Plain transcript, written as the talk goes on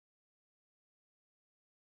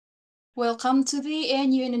Welcome to the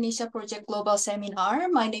ANU Indonesia Project Global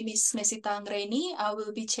Seminar. My name is Nesita Anggraini. I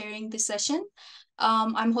will be chairing this session.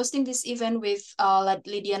 I'm hosting this event with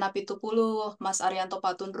Lydia Napitupulu, Mas Arianto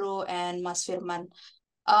Patundro, and Mas Firman.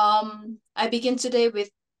 I begin today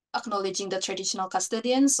with acknowledging the traditional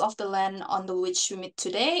custodians of the land on which we meet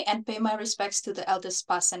today and pay my respects to the elders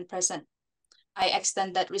past and present. I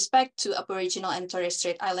extend that respect to Aboriginal and Torres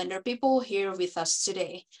Strait Islander people here with us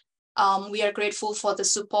today. We are grateful for the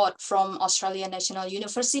support from Australian National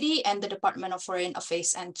University and the Department of Foreign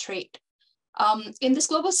Affairs and Trade. In this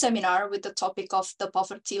global seminar with the topic of the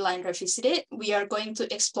poverty line revisited, we are going to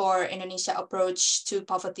explore Indonesia's approach to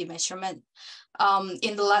poverty measurement.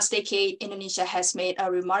 In the last decade, Indonesia has made a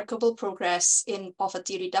remarkable progress in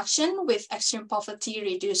poverty reduction, with extreme poverty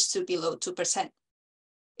reduced to below 2%.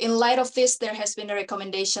 In light of this, there has been a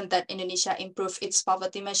recommendation that Indonesia improve its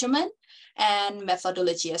poverty measurement and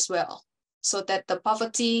methodology as well, so that the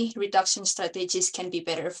poverty reduction strategies can be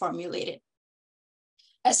better formulated.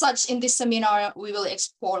 As such, in this seminar, we will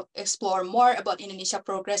explore more about Indonesia's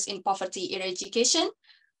progress in poverty eradication,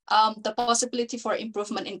 the possibility for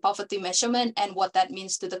improvement in poverty measurement, and what that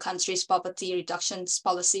means to the country's poverty reduction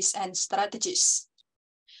policies and strategies.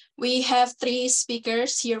 We have 3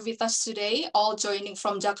 speakers here with us today, all joining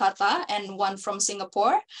from Jakarta and one from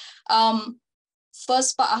Singapore.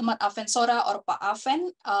 First, Pak Ahmad Avenzora, or Pak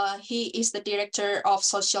Aven. He is the Director of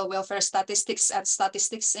Social Welfare Statistics at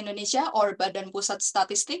Statistics Indonesia, or Badan Pusat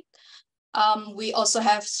Statistik. We also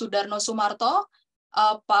have Sudarno Sumarto.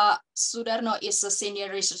 Pak Sudarno is a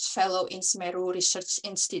Senior Research Fellow in SMERU Research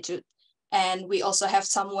Institute. And we also have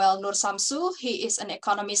Nursamsu. He is an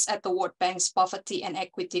economist at the World Bank's Poverty and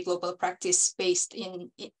Equity Global Practice based in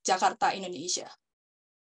Jakarta, Indonesia.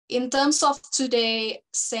 In terms of today's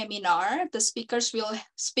seminar, the speakers will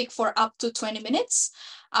speak for up to 20 minutes.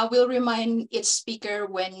 I will remind each speaker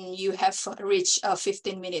when you have reached a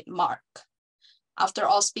 15-minute mark. After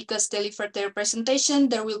all speakers deliver their presentation,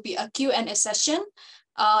 there will be a Q&A session.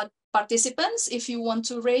 Participants, if you want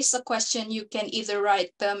to raise a question, you can either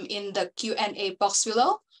write them in the Q&A box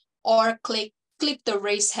below or click the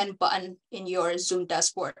raise hand button in your Zoom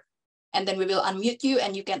dashboard. And then we will unmute you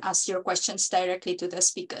and you can ask your questions directly to the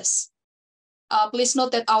speakers. Please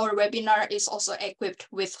note that our webinar is also equipped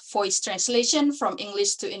with voice translation from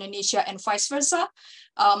English to Indonesia and vice versa.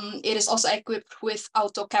 It is also equipped with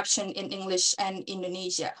auto caption in English and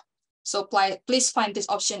Indonesia. So please find this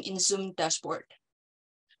option in Zoom dashboard.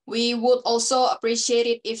 We would also appreciate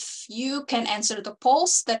it if you can answer the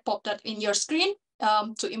polls that popped up in your screen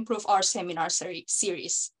to improve our seminar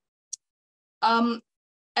series.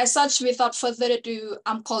 As such, without further ado,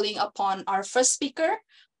 I'm calling upon our first speaker,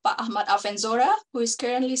 Pak Ahmad Avenzora, who is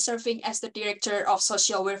currently serving as the Director of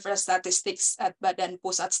Social Welfare Statistics at Badan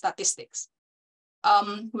Pusat Statistics.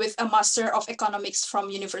 With a Master of Economics from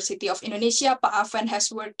University of Indonesia, Pak Aven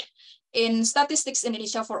has worked in Statistics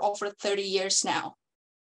Indonesia for over 30 years now.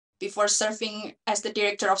 Before serving as the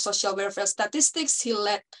Director of Social Welfare Statistics, he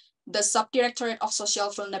led the Subdirectorate of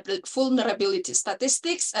Social Vulnerability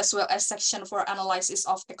Statistics, as well as Section for Analysis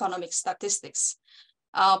of Economic Statistics.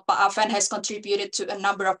 Pak Aven has contributed to a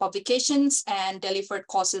number of publications and delivered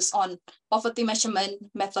courses on poverty measurement,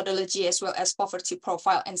 methodology, as well as poverty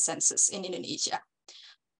profile and census in Indonesia.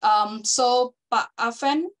 So, Pak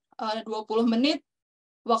Aven, 20 menit,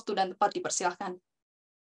 waktu dan tempat dipersilahkan.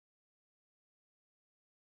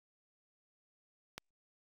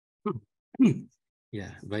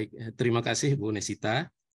 Ya, baik. Terima kasih Bu Nesita.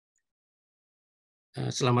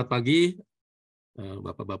 Selamat pagi,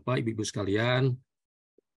 Bapak-bapak, Ibu-ibu sekalian,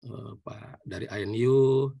 Pak dari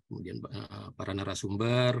ANU, kemudian para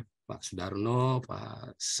narasumber, Pak Sudarno,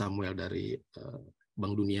 Pak Samuel dari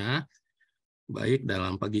Bank Dunia. Baik,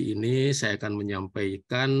 dalam pagi ini saya akan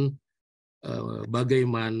menyampaikan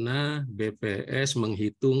bagaimana BPS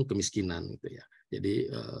menghitung kemiskinan, gitu ya. Jadi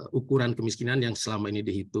ukuran kemiskinan yang selama ini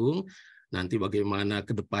dihitung, nanti bagaimana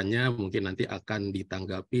ke depannya mungkin nanti akan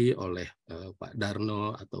ditanggapi oleh Pak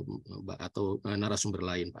Darno atau narasumber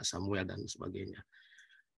lain, Pak Samuel dan sebagainya.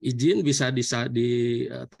 Izin bisa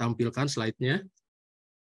ditampilkan slide-nya.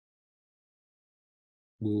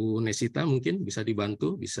 Bu Nesita mungkin bisa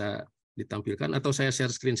dibantu, bisa ditampilkan atau saya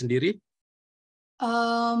share screen sendiri?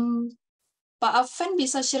 Pak Aven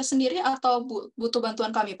bisa share sendiri atau butuh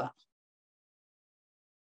bantuan kami, Pak?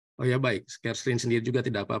 Oh ya, baik, share screen sendiri juga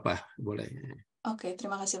tidak apa-apa, boleh. Oke,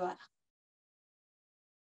 terima kasih, Pak.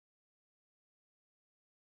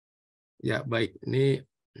 Ya, baik, ini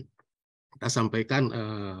kita sampaikan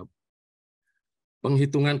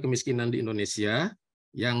penghitungan kemiskinan di Indonesia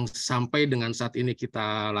yang sampai dengan saat ini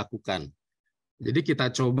kita lakukan. Jadi kita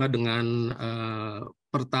coba dengan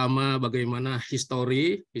pertama bagaimana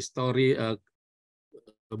histori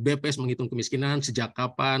BPS menghitung kemiskinan sejak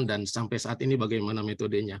kapan dan sampai saat ini bagaimana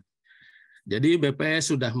metodenya. Jadi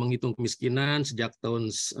BPS sudah menghitung kemiskinan sejak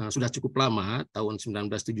sudah cukup lama, tahun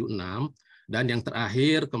 1976, dan yang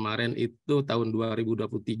terakhir kemarin itu tahun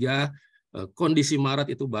 2023, kondisi Maret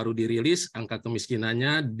itu baru dirilis angka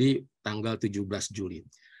kemiskinannya di tanggal 17 Juli.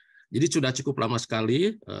 Jadi sudah cukup lama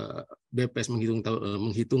sekali BPS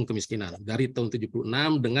menghitung kemiskinan dari tahun 76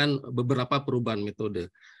 dengan beberapa perubahan metode.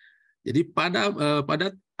 Jadi pada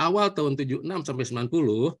awal tahun 76 sampai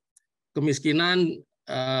 90 kemiskinan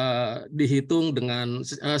dihitung dengan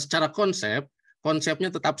secara konsepnya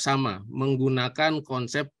tetap sama, menggunakan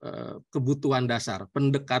konsep kebutuhan dasar,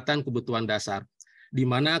 pendekatan kebutuhan dasar, di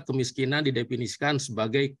mana kemiskinan didefinisikan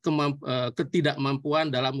sebagai ketidakmampuan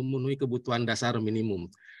dalam memenuhi kebutuhan dasar minimum.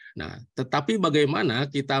 Nah, tetapi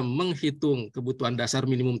bagaimana kita menghitung kebutuhan dasar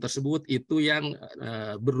minimum tersebut itu yang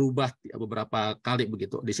berubah beberapa kali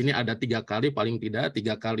begitu. Di sini ada 3 kali, paling tidak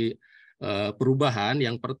 3 kali perubahan.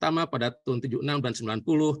 Yang pertama pada tahun 76 dan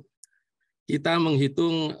 90 kita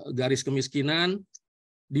menghitung garis kemiskinan,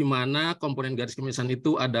 di mana komponen garis kemiskinan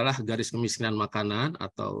itu adalah garis kemiskinan makanan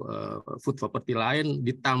atau food poverty line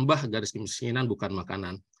ditambah garis kemiskinan bukan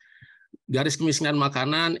makanan. Garis kemiskinan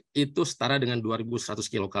makanan itu setara dengan 2.100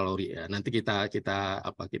 kilokalori ya. Nanti kita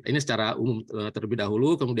ini secara umum terlebih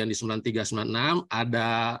dahulu, kemudian di 93-96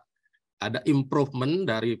 ada improvement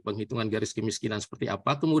dari penghitungan garis kemiskinan seperti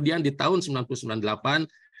apa. Kemudian di tahun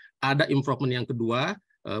 90-98 ada improvement yang kedua,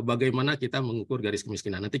 bagaimana kita mengukur garis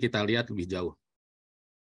kemiskinan. Nanti kita lihat lebih jauh.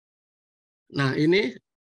 Nah, ini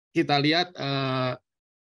kita lihat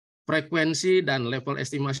frekuensi dan level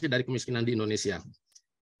estimasi dari kemiskinan di Indonesia.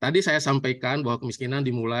 Tadi saya sampaikan bahwa kemiskinan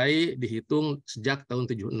dimulai dihitung sejak tahun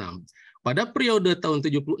 76. Pada periode tahun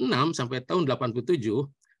 76 sampai tahun 87,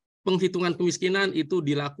 penghitungan kemiskinan itu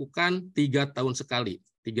dilakukan 3 tahun sekali.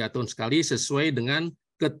 3 tahun sekali sesuai dengan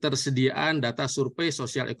ketersediaan data survei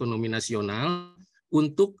sosial ekonomi nasional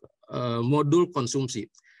untuk modul konsumsi.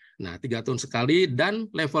 Nah, 3 tahun sekali dan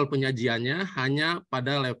level penyajiannya hanya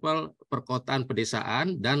pada level perkotaan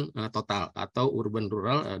pedesaan dan total atau urban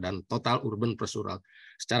rural dan total urban plus rural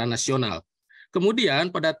secara nasional.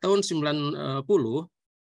 Kemudian pada tahun 90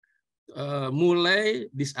 mulai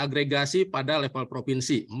disagregasi pada level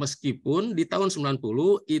provinsi, meskipun di tahun 90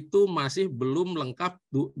 itu masih belum lengkap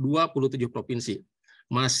 27 provinsi.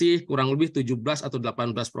 Masih kurang lebih 17 atau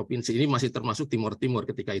 18 provinsi. Ini masih termasuk Timur Timur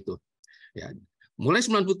ketika itu. Ya. Mulai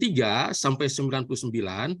 93 sampai 99,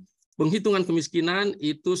 penghitungan kemiskinan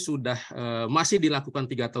itu sudah masih dilakukan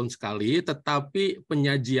 3 tahun sekali, tetapi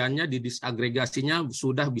penyajiannya di disagregasinya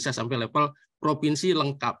sudah bisa sampai level provinsi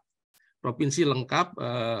lengkap. Provinsi lengkap,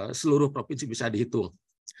 seluruh provinsi bisa dihitung.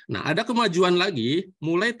 Nah, ada kemajuan lagi,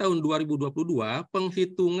 mulai tahun 2022,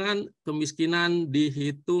 penghitungan kemiskinan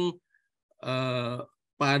dihitung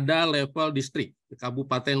pada level distrik,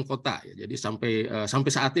 kabupaten, kota. Jadi sampai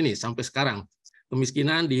saat ini, sampai sekarang,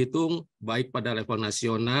 kemiskinan dihitung baik pada level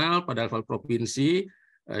nasional, pada level provinsi,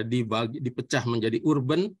 dipecah menjadi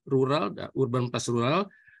urban, rural, urban plus rural,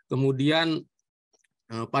 kemudian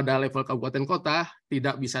pada level kabupaten kota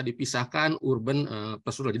tidak bisa dipisahkan urban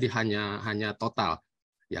plus rural, jadi hanya total.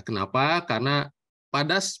 Ya, kenapa? Karena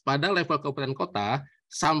pada level kabupaten kota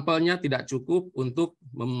sampelnya tidak cukup untuk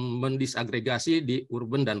mendisagregasi di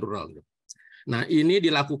urban dan rural. Nah, ini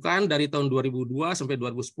dilakukan dari tahun 2002 sampai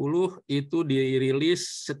 2010, itu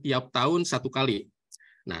dirilis setiap tahun 1 kali.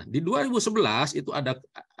 Nah, di 2011 itu ada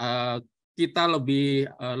kita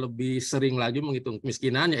lebih sering lagi menghitung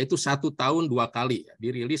kemiskinan, yaitu 1 tahun 2 kali,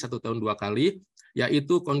 dirilis 1 tahun 2 kali,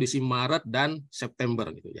 yaitu kondisi Maret dan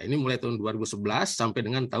September gitu ya. Ini mulai tahun 2011 sampai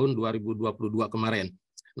dengan tahun 2022 kemarin.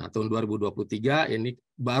 Nah, tahun 2023 ini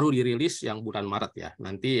baru dirilis yang bulan Maret ya.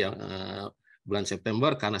 Nanti yang bulan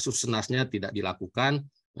September karena Susnasnya tidak dilakukan,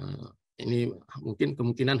 ini mungkin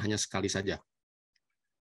kemungkinan hanya sekali saja.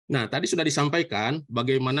 Nah, tadi sudah disampaikan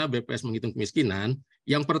bagaimana BPS menghitung kemiskinan.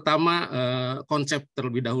 Yang pertama, konsep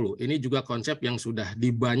terlebih dahulu. Ini juga konsep yang sudah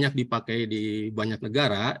banyak dipakai di banyak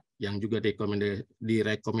negara, yang juga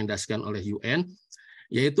direkomendasikan oleh UN,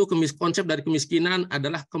 yaitu konsep dari kemiskinan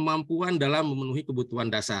adalah kemampuan dalam memenuhi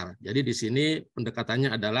kebutuhan dasar. Jadi di sini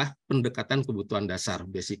pendekatannya adalah pendekatan kebutuhan dasar,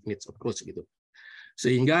 basic needs approach gitu.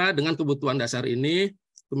 Sehingga dengan kebutuhan dasar ini,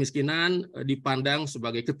 kemiskinan dipandang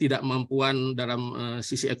sebagai ketidakmampuan dalam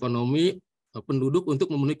sisi ekonomi penduduk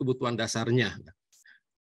untuk memenuhi kebutuhan dasarnya.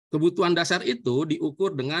 Kebutuhan dasar itu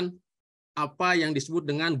diukur dengan apa yang disebut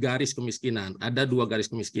dengan garis kemiskinan. Ada 2 garis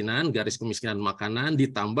kemiskinan makanan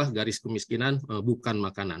ditambah garis kemiskinan bukan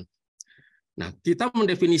makanan. Nah, kita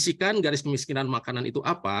mendefinisikan garis kemiskinan makanan itu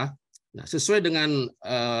apa? Nah, sesuai dengan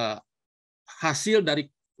hasil dari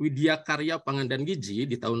Widya Karya Pangan dan Gizi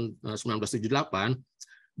di tahun 1978,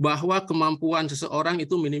 bahwa kemampuan seseorang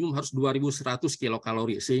itu minimum harus 2.100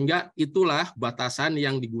 kilokalori, sehingga itulah batasan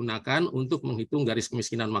yang digunakan untuk menghitung garis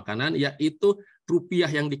kemiskinan makanan, yaitu rupiah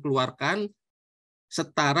yang dikeluarkan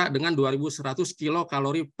setara dengan 2.100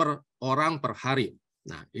 kilokalori per orang per hari.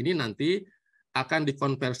 Nah, ini nanti akan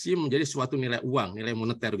dikonversi menjadi suatu nilai uang, nilai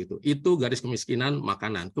moneter gitu. Itu garis kemiskinan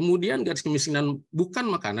makanan. Kemudian garis kemiskinan bukan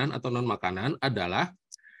makanan atau non makanan adalah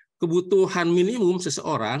kebutuhan minimum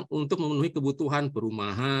seseorang untuk memenuhi kebutuhan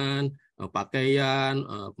perumahan, pakaian,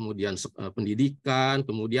 kemudian pendidikan,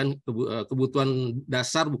 kemudian kebutuhan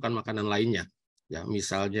dasar bukan makanan lainnya. Ya,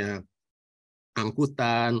 misalnya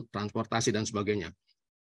angkutan, transportasi dan sebagainya.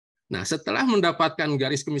 Nah, setelah mendapatkan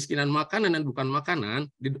garis kemiskinan makanan dan bukan makanan,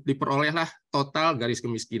 diperolehlah total garis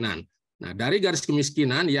kemiskinan. Nah, dari garis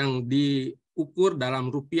kemiskinan yang diukur dalam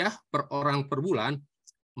rupiah per orang per bulan,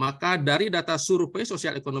 maka dari data survei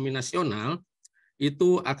sosial ekonomi nasional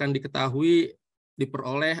itu akan diketahui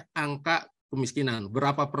diperoleh angka kemiskinan.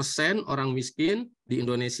 Berapa persen orang miskin di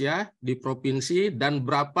Indonesia, di provinsi, dan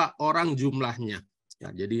berapa orang jumlahnya.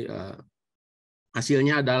 Ya, jadi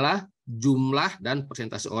hasilnya adalah jumlah dan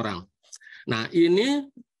persentase orang. Nah,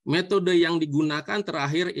 ini metode yang digunakan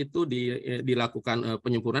terakhir itu dilakukan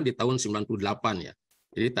penyempurnaan di tahun 98 ya.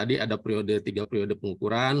 Jadi tadi ada tiga periode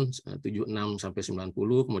pengukuran 76 sampai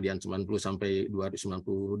 90, kemudian 90 sampai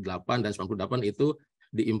 98 dan 98 itu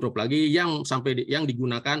diimprove lagi yang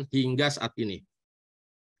digunakan hingga saat ini.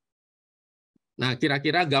 Nah,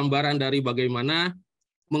 kira-kira gambaran dari bagaimana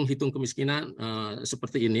menghitung kemiskinan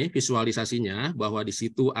seperti ini visualisasinya, bahwa di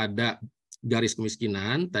situ ada garis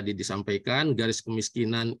kemiskinan, tadi disampaikan garis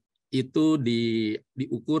kemiskinan itu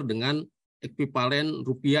diukur dengan ekuivalen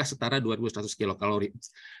rupiah setara 2.100 kilokalori.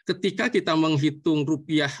 Ketika kita menghitung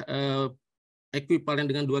rupiah ekuivalen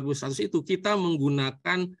dengan 2.100 itu, kita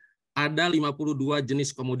menggunakan ada 52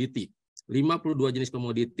 jenis komoditi. 52 jenis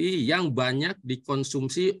komoditi yang banyak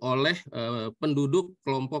dikonsumsi oleh penduduk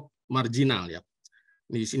kelompok marginal ya.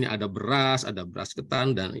 Di sini ada beras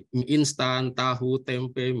ketan, dan mie instan, tahu,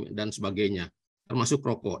 tempe, dan sebagainya, termasuk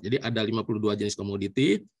rokok. Jadi ada 52 jenis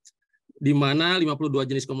komoditi, di mana 52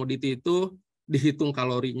 jenis komoditi itu dihitung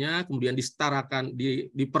kalorinya, kemudian disetarakan,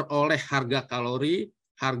 diperoleh harga kalori,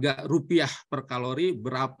 harga rupiah per kalori,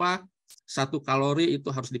 berapa satu kalori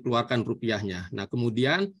itu harus dikeluarkan rupiahnya. Nah,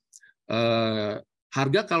 kemudian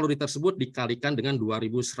harga kalori tersebut dikalikan dengan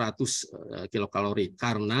 2.100 kilokalori,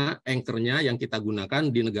 karena anchor-nya yang kita gunakan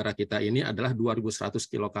di negara kita ini adalah 2.100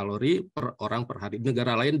 kilokalori per orang per hari.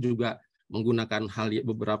 Negara lain juga menggunakan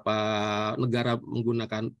beberapa negara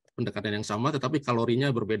menggunakan pendekatan yang sama, tetapi kalorinya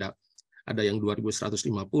berbeda. Ada yang 2.150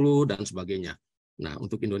 dan sebagainya. Nah,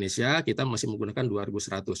 untuk Indonesia kita masih menggunakan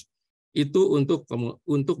 2.100. Itu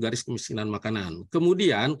untuk garis kemiskinan makanan.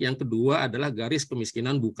 Kemudian yang kedua adalah garis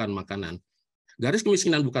kemiskinan bukan makanan. Garis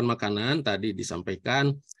kemiskinan bukan makanan tadi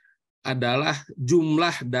disampaikan adalah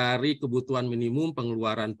jumlah dari kebutuhan minimum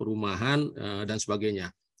pengeluaran perumahan dan sebagainya.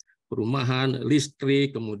 Perumahan,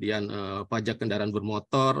 listrik, kemudian pajak kendaraan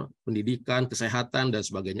bermotor, pendidikan, kesehatan, dan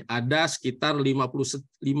sebagainya. Ada sekitar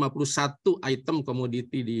 51 item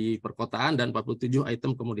komoditi di perkotaan dan 47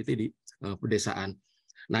 item komoditi di pedesaan.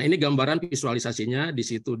 Nah, ini gambaran visualisasinya. Di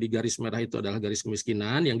situ di garis merah itu adalah garis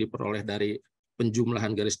kemiskinan yang diperoleh dari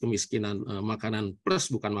penjumlahan garis kemiskinan makanan plus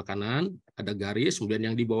bukan makanan, ada garis, kemudian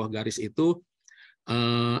yang di bawah garis itu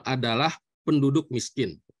adalah penduduk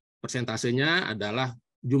miskin. Persentasenya adalah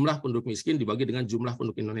jumlah penduduk miskin dibagi dengan jumlah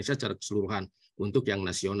penduduk Indonesia secara keseluruhan untuk yang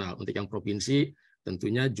nasional. Untuk yang provinsi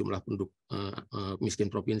tentunya jumlah penduduk miskin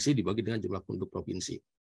provinsi dibagi dengan jumlah penduduk provinsi.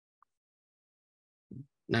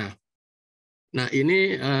 Nah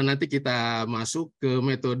ini nanti kita masuk ke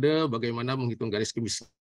metode bagaimana menghitung garis kemiskinan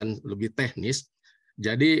lebih teknis.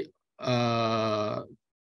 Jadi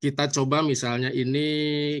kita coba misalnya ini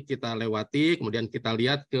kita lewati, kemudian kita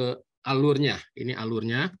lihat ke alurnya. Ini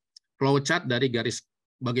alurnya, flowchart dari garis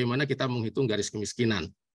bagaimana kita menghitung garis kemiskinan.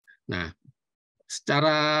 Nah,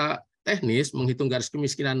 secara teknis menghitung garis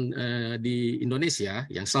kemiskinan di Indonesia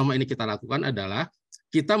yang selama ini kita lakukan adalah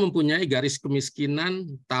kita mempunyai garis kemiskinan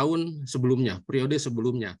tahun sebelumnya, periode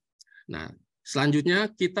sebelumnya. Nah,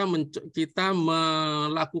 selanjutnya kita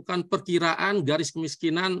melakukan perkiraan garis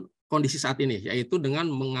kemiskinan kondisi saat ini, yaitu dengan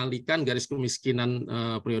mengalihkan garis kemiskinan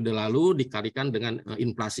periode lalu dikalikan dengan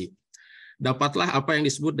inflasi. Dapatlah apa yang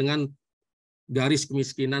disebut dengan garis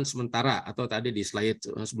kemiskinan sementara, atau tadi di slide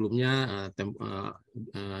sebelumnya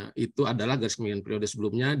itu adalah garis kemiskinan periode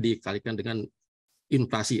sebelumnya dikalikan dengan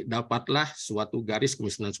inflasi. Dapatlah suatu garis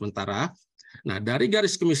kemiskinan sementara. Nah, dari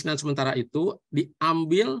garis kemiskinan sementara itu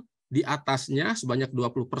diambil di atasnya sebanyak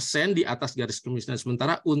 20% di atas garis kemiskinan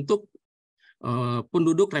sementara untuk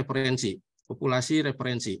penduduk referensi, populasi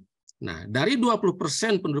referensi. Nah, dari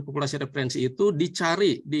 20% penduduk populasi referensi itu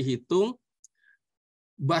dihitung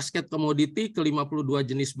basket komoditi ke 52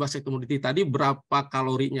 jenis basket komoditi tadi berapa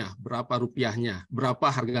kalorinya, berapa rupiahnya,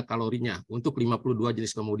 berapa harga kalorinya untuk 52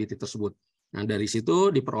 jenis komoditi tersebut. Nah, dari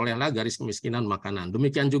situ diperolehlah garis kemiskinan makanan.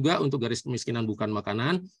 Demikian juga untuk garis kemiskinan bukan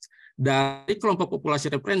makanan, dari kelompok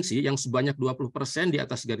populasi referensi yang sebanyak 20% di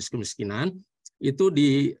atas garis kemiskinan, itu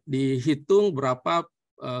dihitung berapa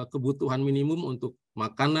kebutuhan minimum untuk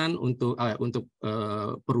makanan, untuk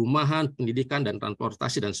perumahan, pendidikan, dan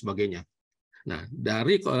transportasi, dan sebagainya. Nah,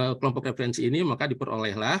 dari kelompok referensi ini maka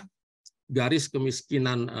diperolehlah garis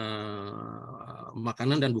kemiskinan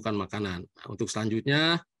makanan dan bukan makanan. Nah, untuk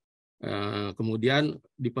selanjutnya kemudian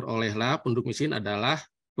diperolehlah penduduk miskin adalah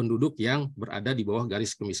penduduk yang berada di bawah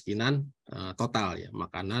garis kemiskinan total, ya,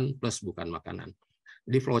 makanan plus bukan makanan.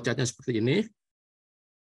 Jadi flowchart-nya seperti ini.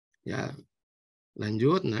 Ya,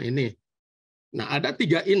 lanjut. Nah, ini. Nah, ada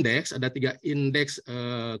tiga indeks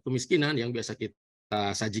kemiskinan yang biasa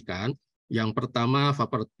kita sajikan. Yang pertama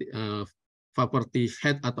poverty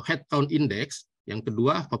head atau head count index, yang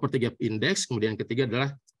kedua poverty gap index, kemudian yang ketiga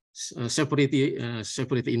adalah severity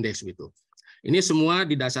index gitu. Ini semua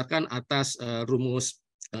didasarkan atas rumus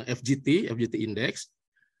FGT index,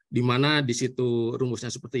 di mana di situ rumusnya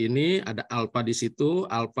seperti ini, ada alpha di situ,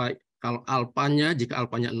 alpha kalau alpanya, jika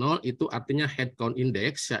alpanya 0 itu artinya head count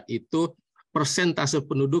index, yaitu persentase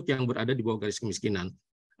penduduk yang berada di bawah garis kemiskinan.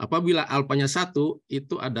 Apabila alpanya 1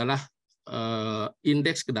 itu adalah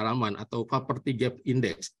indeks kedalaman atau poverty gap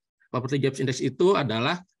index. Poverty gap index itu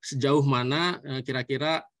adalah sejauh mana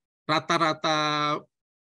kira-kira rata-rata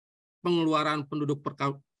pengeluaran penduduk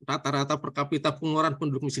rata-rata per kapita pengeluaran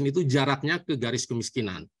penduduk miskin itu jaraknya ke garis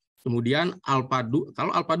kemiskinan. Kemudian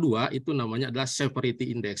kalau alpha 2 itu namanya adalah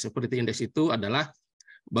severity index. Severity index itu adalah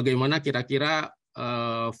bagaimana kira-kira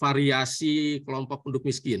variasi kelompok penduduk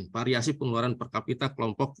miskin, variasi pengeluaran per kapita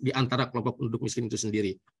kelompok di antara kelompok penduduk miskin itu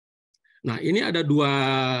sendiri. Nah, ini ada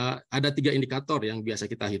tiga indikator yang biasa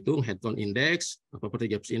kita hitung, head count index,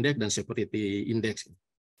 poverty gap index, dan severity index.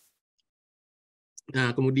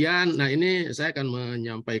 Nah, kemudian, ini saya akan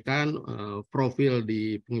menyampaikan profil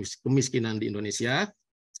di kemiskinan di Indonesia.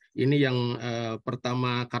 Ini yang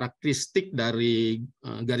pertama, karakteristik dari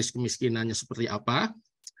garis kemiskinannya seperti apa.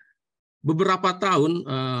 Beberapa tahun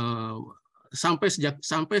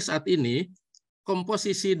sampai saat ini,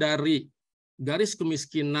 komposisi dari garis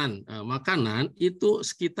kemiskinan makanan itu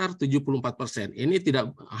sekitar 74%. Ini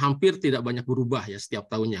hampir tidak banyak berubah ya setiap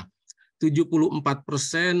tahunnya. 74%,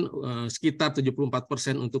 sekitar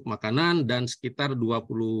 74% untuk makanan dan sekitar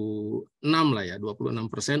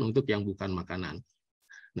 26% untuk yang bukan makanan.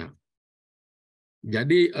 Nah,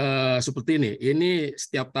 jadi seperti ini. Ini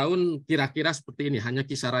setiap tahun kira-kira seperti ini. Hanya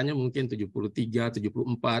kisarannya mungkin 73,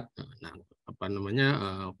 74. Nah,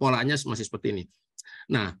 polanya masih seperti ini.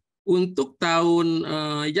 Nah, untuk tahun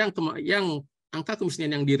yang angka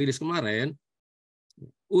kemiskinan yang dirilis kemarin,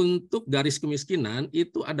 untuk garis kemiskinan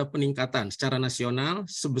itu ada peningkatan secara nasional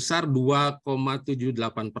sebesar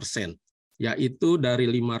 2,78%, yaitu dari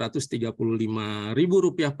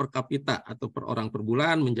Rp535.000 per kapita atau per orang per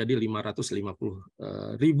bulan menjadi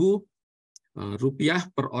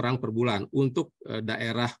Rp550.000 per orang per bulan untuk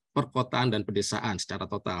daerah perkotaan dan pedesaan secara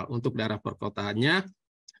total. Untuk daerah perkotaannya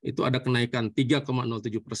itu ada kenaikan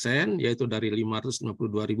 3,07%, yaitu dari 552.000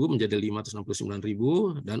 menjadi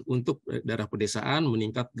 569.000, dan untuk daerah pedesaan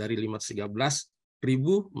meningkat dari 513.000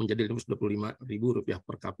 menjadi Rp525.000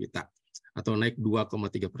 per kapita, atau naik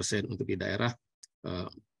 2,3% untuk di daerah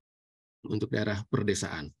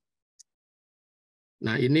perdesaan.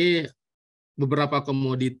 Nah, ini beberapa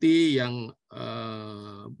komoditi yang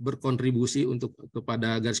berkontribusi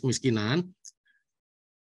kepada garis kemiskinan.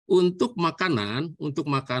 Untuk makanan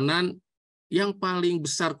yang paling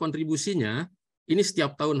besar kontribusinya ini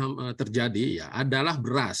setiap tahun terjadi ya adalah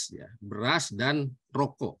beras dan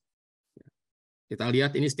rokok. Kita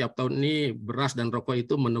lihat ini setiap tahun ini beras dan rokok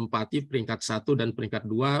itu menempati peringkat 1 dan peringkat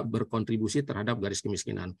 2 berkontribusi terhadap garis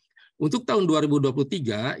kemiskinan. Untuk tahun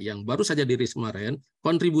 2023 yang baru saja dirilis kemarin,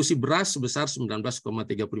 kontribusi beras sebesar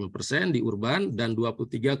 19,35% di urban dan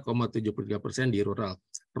 23,73% di rural.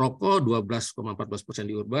 Rokok 12,14%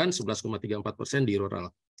 di urban, 11,34% di rural.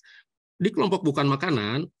 Di kelompok bukan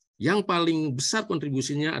makanan, yang paling besar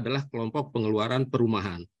kontribusinya adalah kelompok pengeluaran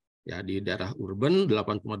perumahan. Ya, di daerah urban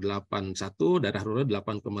 8,81, daerah rural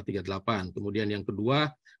 8,38. Kemudian yang kedua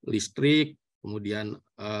listrik, kemudian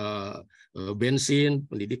bensin,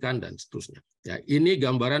 pendidikan, dan seterusnya. Ya, ini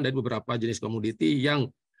gambaran dari beberapa jenis komoditi yang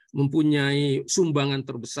mempunyai sumbangan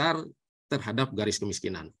terbesar terhadap garis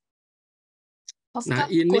kemiskinan. Nah,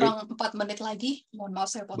 Kak, ini kurang 4 menit lagi. Mohon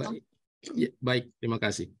maaf saya potong. baik, ya, baik, terima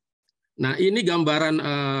kasih. Nah, ini gambaran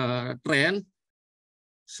tren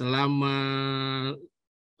selama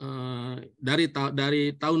dari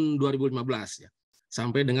tahun 2015 ya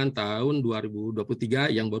sampai dengan tahun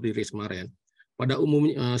 2023 yang baru dirilis kemarin. Pada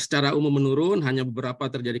umumnya secara umum menurun, hanya beberapa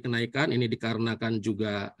terjadi kenaikan. Ini dikarenakan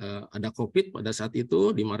juga ada COVID pada saat itu,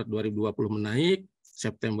 di Maret 2020 menaik,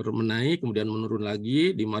 September menaik, kemudian menurun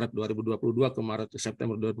lagi di Maret 2022 ke Maret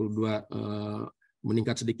September 2022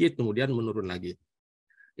 meningkat sedikit, kemudian menurun lagi.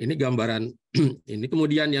 Ini gambaran ini.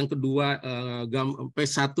 Kemudian yang kedua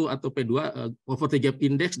P1 atau P2 Poverty Gap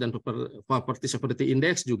Index dan Poverty Severity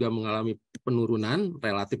Index juga mengalami penurunan,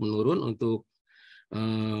 relatif menurun untuk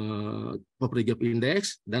Poverty Gap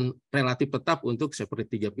Index dan relatif tetap untuk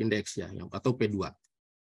Severity Gap Index ya, atau P2.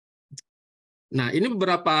 Nah, ini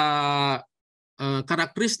beberapa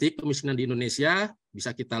karakteristik kemiskinan di Indonesia.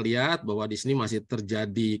 Bisa kita lihat bahwa di sini masih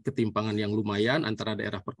terjadi ketimpangan yang lumayan antara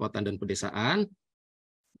daerah perkotaan dan pedesaan.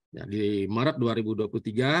 Ya, di Maret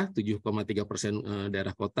 2023, 7,3%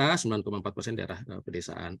 daerah kota, 9,4% daerah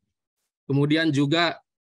pedesaan. Kemudian juga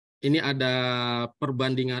ini ada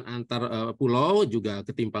perbandingan antar pulau, juga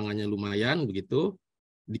ketimpangannya lumayan begitu.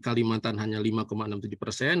 Di Kalimantan hanya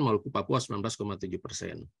 5,67%, Maluku Papua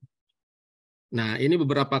 19,7%. Nah, ini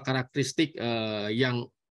beberapa karakteristik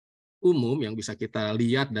yang umum yang bisa kita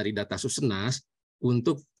lihat dari data Susenas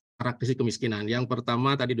untuk karakteristik kemiskinan. Yang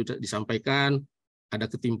pertama tadi disampaikan, ada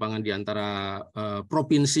ketimpangan di antara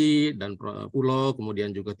provinsi dan pulau,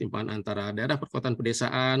 kemudian juga ketimpangan antara daerah perkotaan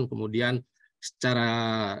pedesaan, kemudian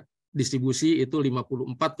secara distribusi itu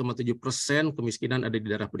 54,7% kemiskinan ada di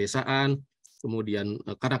daerah pedesaan, kemudian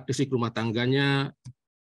karakteristik rumah tangganya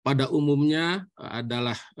pada umumnya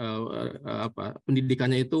adalah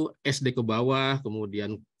pendidikannya itu SD ke bawah,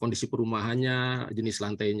 kemudian kondisi perumahannya, jenis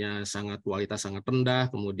lantainya kualitas sangat rendah,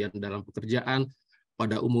 kemudian dalam pekerjaan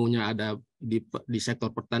pada umumnya ada di sektor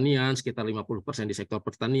pertanian, sekitar 50% di sektor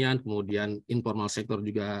pertanian, kemudian informal sektor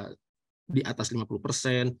juga di atas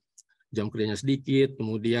 50%, jam kerjanya sedikit,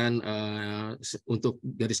 kemudian untuk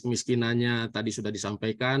garis kemiskinannya tadi sudah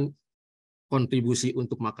disampaikan, kontribusi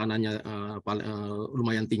untuk makanannya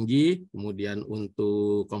lumayan tinggi, kemudian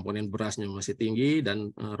untuk komponen berasnya masih tinggi, dan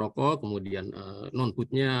rokok, kemudian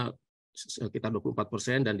non-foodnya sekitar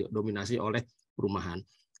 24% dan didominasi oleh perumahan.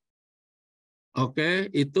 Oke,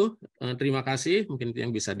 itu terima kasih. Mungkin itu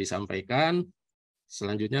yang bisa disampaikan.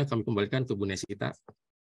 Selanjutnya kami kembalikan ke Bu Nesita.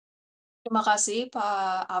 Terima kasih,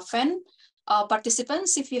 Pak Aven.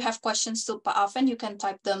 Participants, if you have questions to Pak Aven, you can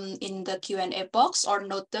type them in the Q&A box or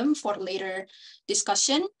note them for later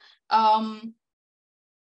discussion.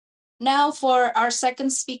 Now for our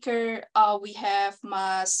second speaker, we have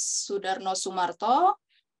Mas Sudarno Sumarto.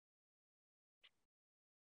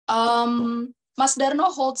 Mas Darno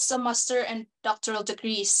holds a master and doctoral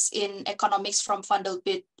degrees in economics from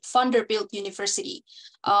Vanderbilt University.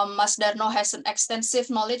 Mas Darno has an extensive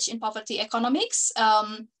knowledge in poverty economics.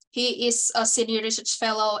 He is a senior research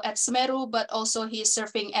fellow at SMERU, but also he is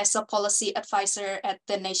serving as a policy advisor at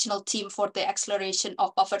the National Team for the Acceleration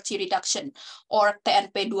of Poverty Reduction, or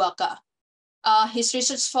TNP2K. His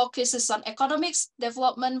research focuses on economics,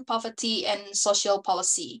 development, poverty, and social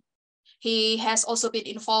policy. He has also been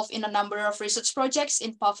involved in a number of research projects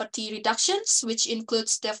in poverty reductions, which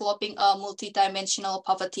includes developing a multidimensional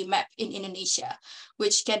poverty map in Indonesia,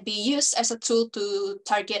 which can be used as a tool to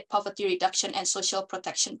target poverty reduction and social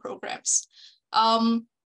protection programs.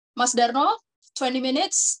 Mas Darno, 20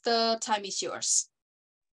 minutes, the time is yours.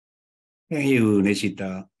 Thank you,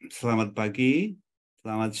 Nesita. Selamat pagi,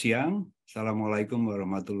 selamat siang. Assalamualaikum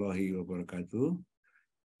warahmatullahi wabarakatuh.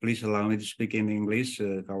 Please allow me to speak in English,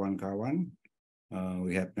 kawan-kawan.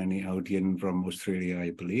 We have many audience from Australia, I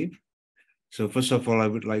believe. So first of all, I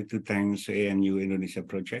would like to thank ANU Indonesia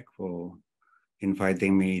Project for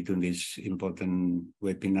inviting me to this important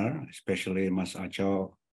webinar, especially Mas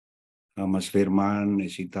Aco, Mas Firman,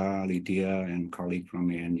 Nesita, Lydia, and colleague from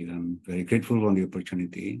ANU. I'm very grateful for the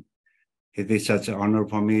opportunity. It is such an honor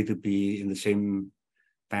for me to be in the same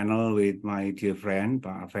panel with my dear friend,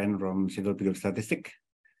 Pak Aven from Single Period Statistik,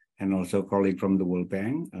 and also a colleague from the World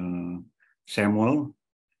Bank, Samuel,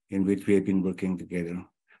 in which we have been working together.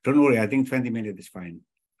 Don't worry, I think 20 minutes is fine.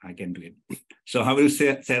 I can do it. So I will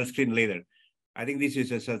share screen later. I think this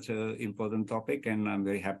is such an important topic, and I'm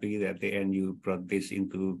very happy that the ANU brought this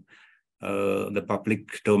into the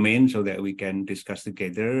public domain so that we can discuss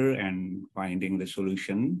together and finding the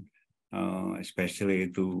solution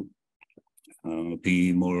especially to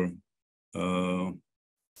be more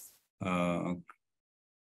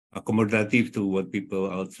accommodative to what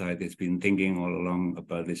people outside has been thinking all along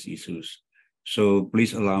about these issues. So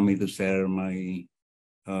please allow me to share my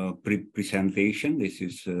presentation. This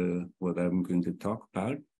is what I'm going to talk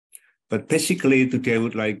about. But basically, today I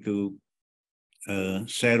would like to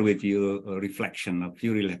share with you a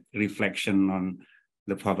few reflection on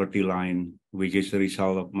the poverty line, which is the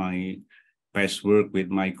result of my past work with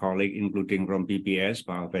my colleague, including from PPS,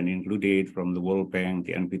 and included from the World Bank,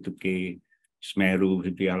 the NP2K, SMERU,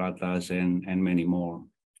 Alatas, and many more,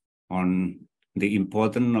 on the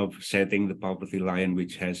importance of setting the poverty line,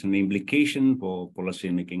 which has an implication for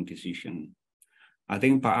policy-making decision. I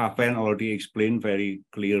think Pak Aven already explained very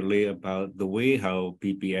clearly about the way how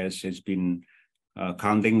PPS has been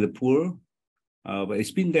counting the poor, but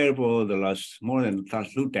it's been there for the more than the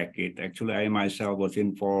last 2 decades. Actually, I myself was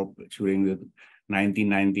involved during the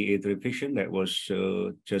 1998 revision. That was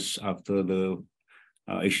just after the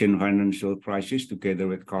Asian financial crisis, together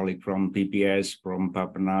with colleagues from PPS, from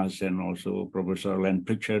Bapanas, and also Professor Len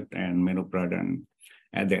Pritchard and Menno Badan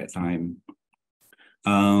at that time.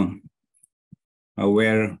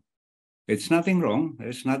 Where it's nothing wrong,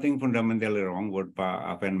 there's nothing fundamentally wrong what Pak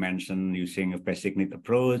Aven mentioned, using a basic need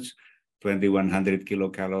approach, 2100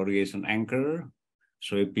 kilocalories as an anchor.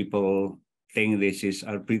 So if people think this is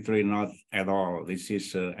arbitrary, not at all. This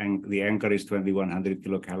is the anchor is 2100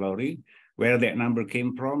 kilocalorie. Where that number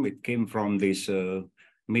came from? It came from this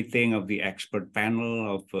meeting of the expert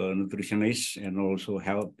panel of nutritionists and also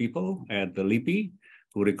health people at the LIPI,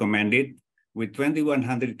 who recommended with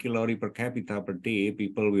 2100 calories per capita per day,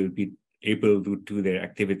 people will be able to do their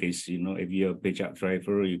activities. You know, if you're a pickup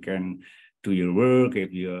driver, you can do your work.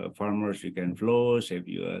 If you're farmers, you can floss. If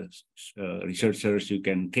you're researchers, you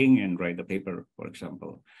can think and write a paper, for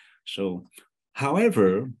example. So,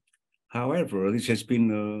 however, this has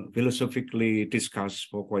been philosophically discussed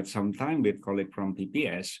for quite some time with colleagues from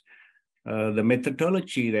PPS. The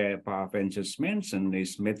methodology that Pak Aven just mentioned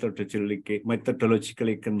is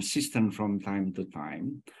methodologically consistent from time to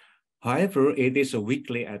time. However, it is a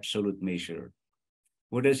weekly absolute measure.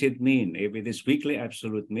 What does it mean? If it is weekly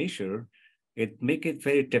absolute measure, it makes it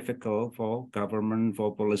very difficult for government,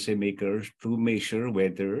 for policymakers to measure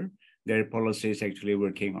whether their policy is actually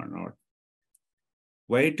working or not.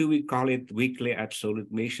 Why do we call it weekly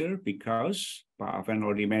absolute measure? Because Pak Aven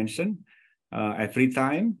already mentioned, every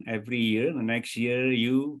year, the next year,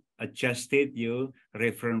 you adjusted your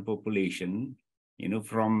reference population, you know,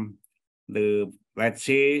 from the, let's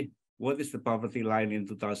say, what is the poverty line in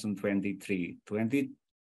 2023?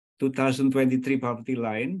 2023 poverty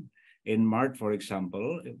line in March, for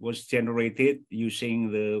example, it was generated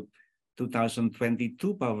using the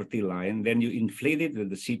 2022 poverty line. Then you inflated with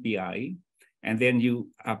the CPI, and then you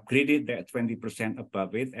upgraded that 20%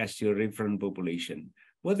 above it as your reference population.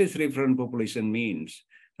 What does reference population means?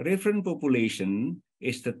 Reference population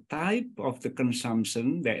is the type of the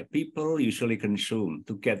consumption that people usually consume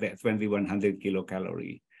to get that 2100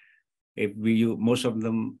 kilocalorie. If most of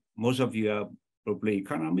you are probably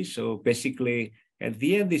economists, so basically at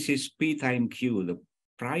the end, this is P times Q, the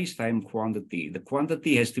price times quantity. The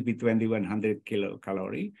quantity has to be 2100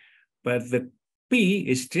 kilocalorie, but the P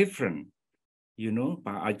is different. You know,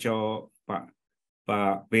 Pak Aco, Pak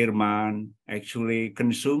Firman actually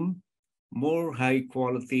consume more high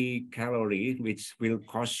quality calorie, which will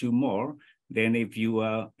cost you more than if you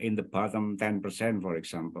are in the bottom 10%, for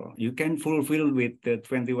example. You can fulfill with the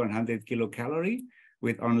 2100 kilocalorie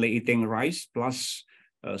with only eating rice plus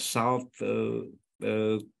salted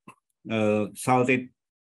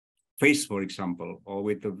fish, for example, or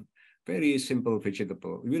with a very simple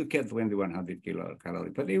vegetable. You will get 2100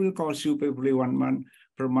 kilocalorie, but it will cost you probably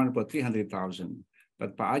per month about 300,000.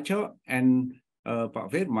 But Pak Aco and Pak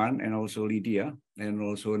Firman and also Lydia and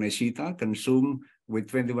also Nesita consume with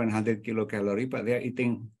 2100 kilocalorie, but they are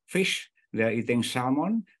eating fish, they are eating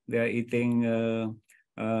salmon, they are eating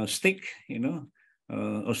steak, you know,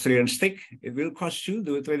 Australian steak. It will cost you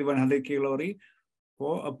the 2100 calorie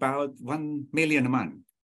for about 1 million a month.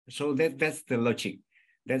 So that's the logic.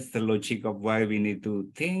 That's the logic of why we need to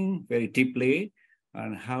think very deeply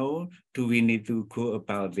on how do we need to go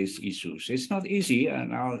about these issues. It's not easy,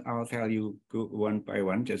 and I'll tell you one by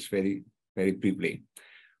one, just very, very briefly.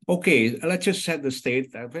 Okay, let's just set the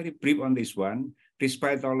state, very brief on this one.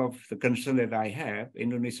 Despite all of the concern that I have,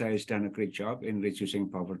 Indonesia has done a great job in reducing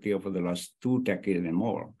poverty over the last 2 decades and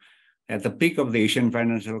more. At the peak of the Asian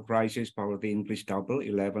financial crisis, poverty increased double,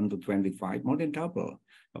 11 to 25, more than double,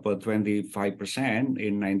 about 25%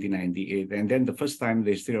 in 1998. And then the first time in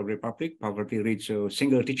the history of Republic, poverty reached a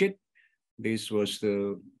single digit, This was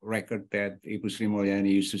the record that Ibu Sri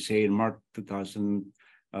Mulyani used to say in March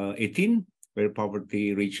 2018, where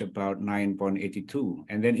poverty reached about 9.82,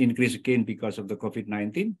 and then increased again because of the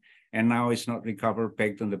COVID-19, and now it's not recovered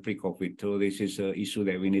back to the pre-COVID. So this is an issue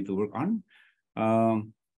that we need to work on,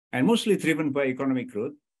 and mostly driven by economic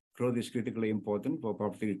growth. Growth is critically important for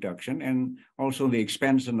poverty reduction and also the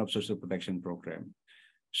expansion of social protection program.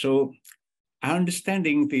 So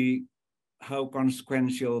understanding how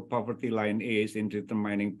consequential poverty line is in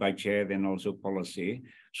determining budget and also policy.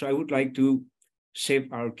 So I would like to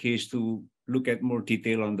shape our case to look at more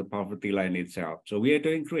detail on the poverty line itself. So we are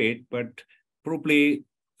doing great, but probably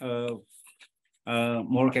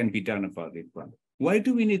more can be done about it. Why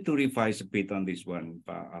do we need to revise a bit on this one,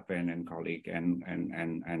 Aven and colleague and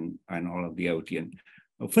all of the audience?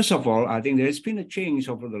 First of all, I think there's been a change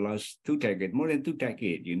over the last 2 decades, more than 2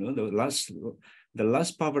 decades. You know, the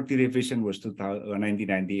last poverty revision was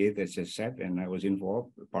 1998, as I said, and I was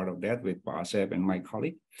involved, part of that with Asep and my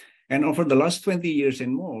colleague. And over the last 20 years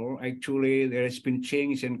and more, actually, there has been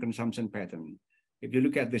change in consumption pattern. If you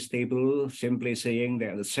look at this table, simply saying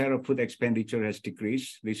that the share of food expenditure has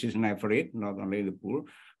decreased, this is an average, not only the poor,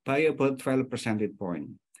 by about 12 percentage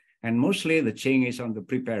points. And mostly the change is on the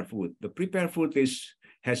prepared food. The prepared food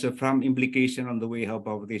has a firm implication on the way how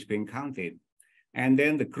poverty is being counted. And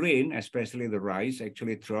then the grain, especially the rice,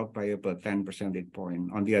 actually dropped by about 10 percentage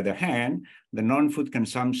points. On the other hand, the non-food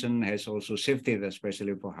consumption has also shifted,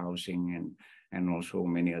 especially for housing and also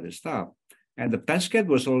many other stuff. And the basket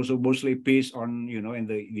was also mostly based on, you know, in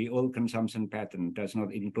the old consumption pattern. Does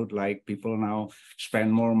not include like people now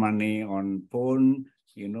spend more money on phone,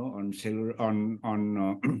 you know, on silver, on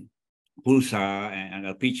pulsa and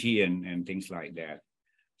LPG and things like that.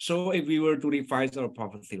 So if we were to revise our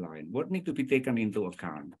poverty line, what need to be taken into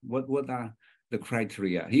account? What are the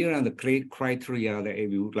criteria? Here are the criteria that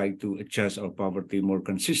we would like to adjust our poverty more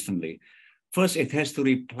consistently. First, it has to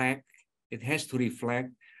reflect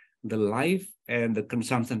the life and the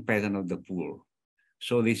consumption pattern of the poor.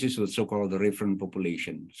 So this is what's so-called the reference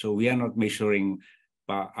population. So we are not measuring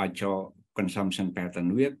actual consumption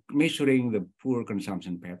pattern. We are measuring the poor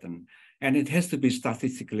consumption pattern. And it has to be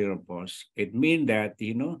statistically robust. It means that,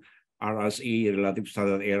 you know, RSE, relative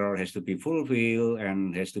standard error, has to be fulfilled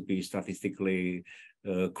and has to be statistically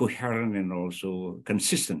coherent and also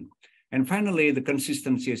consistent. And finally, the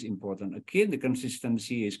consistency is important. Again, the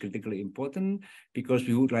consistency is critically important because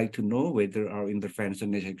we would like to know whether our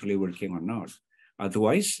intervention is actually working or not.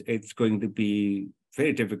 Otherwise, it's going to be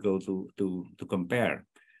very difficult to compare.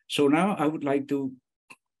 So now I would like to,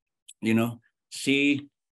 you know, see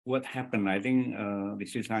what happened. I think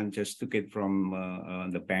this is, I just took it from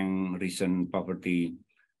the bank recent poverty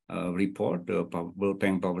report, the World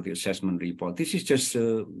Bank Poverty Assessment Report. This is just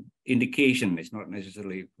an indication. It's not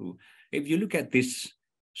necessarily true. If you look at this,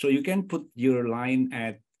 so you can put your line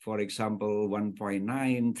at, for example, 1.9,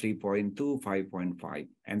 3.2, 5.5,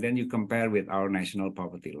 and then you compare with our national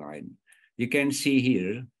poverty line. You can see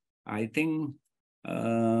here, I think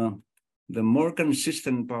the more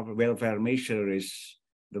consistent welfare measure is,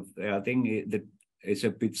 I think that it's a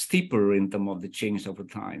bit steeper in terms of the change over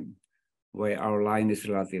time, where our line is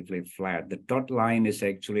relatively flat. The dot line is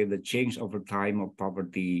actually the change over time of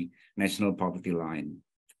poverty, national poverty line.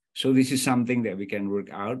 So this is something that we can work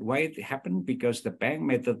out. Why it happened? Because the bank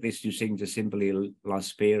method is using just simply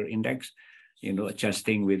last payer index, you know,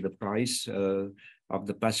 adjusting with the price of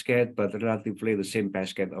the basket, but relatively the same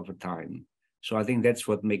basket over time. So I think that's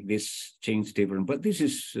what makes this change different. But this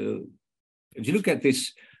is, if you look at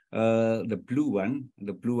this, the blue one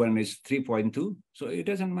is 3.2. So it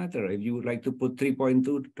doesn't matter if you would like to put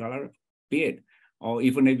 $3.2, be it. Or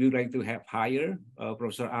even if you'd like to have higher,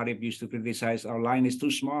 Professor Arif used to criticize our line is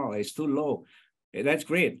too small, it's too low. That's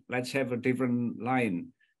great. Let's have a different line,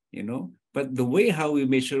 you know. But the way how we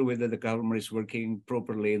measure whether the government is working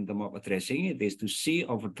properly in terms of addressing it is to see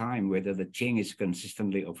over time whether the change is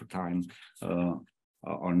consistently over time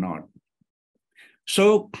or not.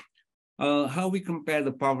 So how we compare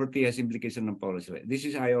the poverty as implication on policy. This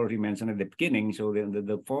is I already mentioned at the beginning. So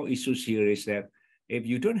the 4 issues here is that if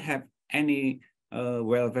you don't have any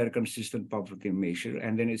welfare consistent poverty measure,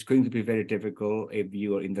 and then it's going to be very difficult if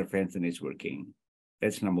your intervention is working.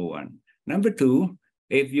 That's number 1. Number 2,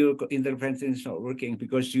 if your intervention is not working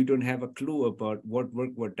because you don't have a clue about what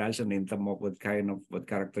works, what doesn't, in terms of what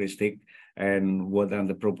characteristic and what are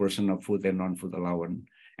the proportion of food and non-food allowance.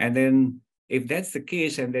 And then if that's the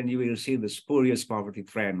case, and then you will see the spurious poverty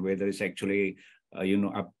trend, whether it's actually, you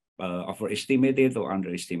know, overestimated or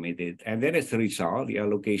underestimated. And then as a result, the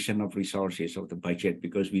allocation of resources of the budget,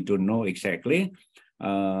 because we don't know exactly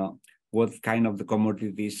what kind of the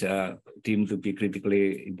commodities deemed to be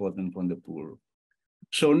critically important for the poor.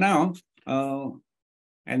 So now,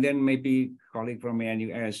 and then maybe colleague from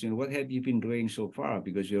ANUS, what have you been doing so far?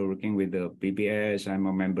 Because you're working with the PBS. I'm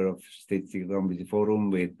a member of Statistik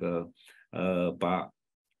Forum with Pak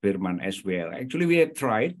Firman as well. Actually, we have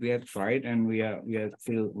tried, and we are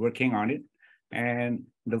still working on it. And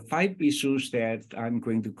the 5 issues that I'm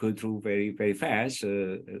going to go through very, very fast,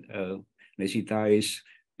 Nesita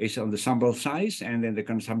is on the sample size, and then the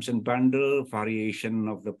consumption bundle, variation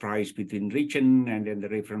of the price between region, and then the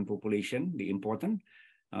reference population, the important,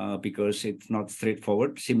 because it's not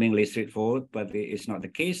straightforward, seemingly straightforward, but it's not the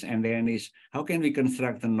case. And then is how can we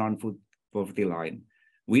construct a non-food poverty line?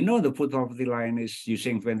 We know the food poverty line is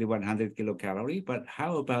using 2,100 kilocalorie, but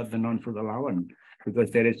how about the non-food allowance?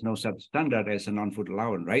 Because there is no such standard as a non-food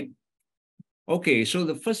allowance, right? Okay, so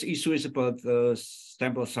the first issue is about the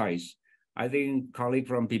sample size. I think colleague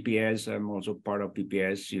from PPS, I'm also part of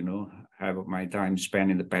PPS, have my time spent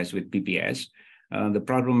in the past with PPS. The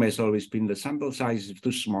problem has always been the sample size is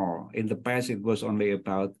too small. In the past, it was only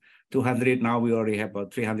about 200. Now we already have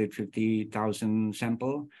about 350,000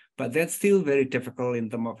 sample, but that's still very difficult in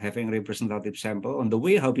terms of having representative sample. On the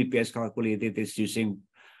way how PPS calculated is using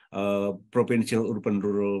provincial urban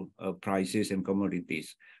rural prices and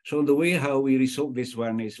commodities. So the way how we resolve this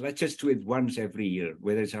one is let's just do it once every year,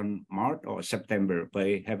 whether it's on March or September,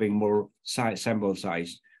 by having more sample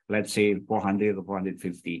size, let's say 400 or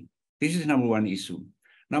 450. This is number one issue.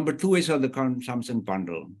 Number two is on the consumption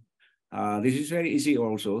bundle. This is very easy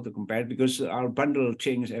also to compare because our bundle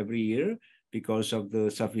changes every year because of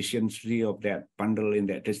the sufficiency of that bundle in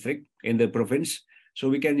that district, in the province. So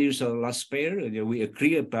we can use a last pair. We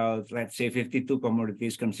agree about, let's say, 52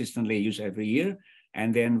 commodities consistently used every year,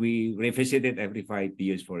 and then we revisit it every 5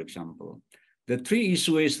 years, for example. The three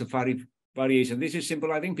issue is the variation. This is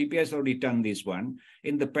simple. I think PPS already done this one.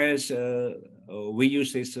 In the past, we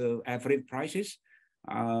use this average prices,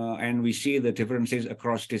 and we see the differences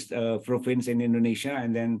across this province in Indonesia,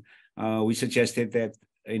 and then we suggested that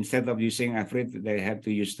instead of using average, they have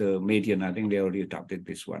to use the median. I think they already adopted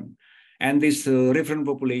this one. And this reference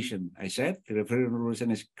population, I said, the reference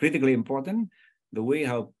population is critically important. The way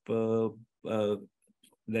how the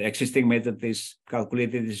existing method is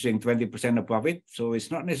calculated is using 20% above it. So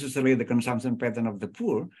it's not necessarily the consumption pattern of the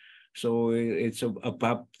poor. So it's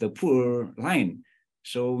above the poor line.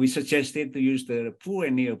 So we suggested to use the poor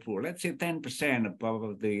and near poor, let's say 10%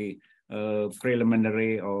 above the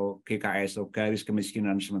preliminary or KKS or garis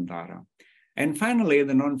kemiskinan sementara. And finally,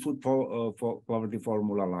 the non-food poverty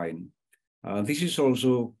formula line. This is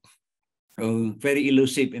also very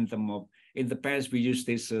elusive in terms of, in the past, we used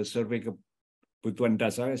this survey Kebutuhan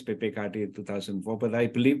Dasar as PPKD 2004, but I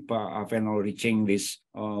believe Aven already changed this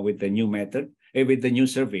with the new method, with the new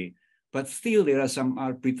survey. But still, there are some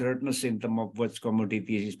arbitrariness in terms of what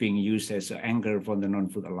commodities is being used as an anchor for the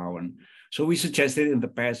non-food allowance. So we suggested in the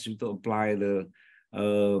past to apply the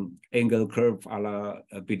angle curve a la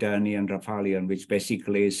Bidani and Rafalian, which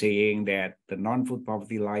basically is saying that the non-food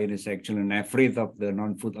poverty line is actually an average of the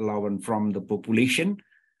non-food allowance from the population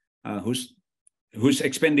whose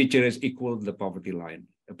expenditure is equal to the poverty line.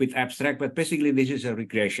 A bit abstract, but basically this is a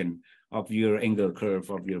regression of your angle curve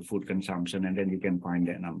of your food consumption, and then you can find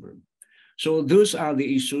that number. So those are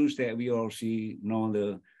the issues that we also know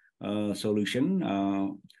the solution.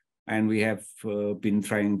 And we have been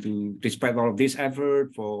trying to, despite all of this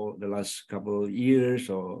effort for the last couple of years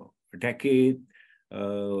or a decade,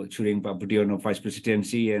 during Pak Budiono vice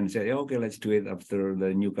presidency, and said, okay, let's do it after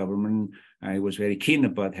the new government. I was very keen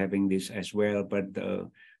about having this as well, but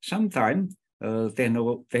sometimes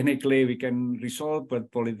technically we can resolve,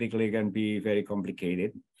 but politically it can be very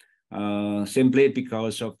complicated, simply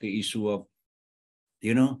because of the issue of,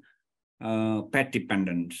 pet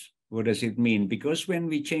dependence. What does it mean? Because when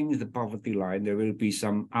we change the poverty line, there will be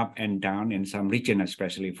some up and down in some region,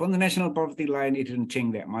 especially. For the national poverty line, it didn't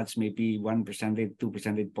change that much. Maybe 1%, 2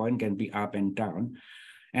 percentage point can be up and down.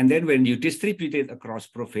 And then when you distribute it across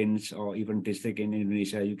province or even district in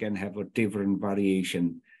Indonesia, you can have a different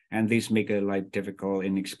variation. And this makes life difficult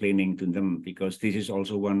in explaining to them, because this is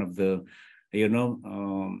also one of the,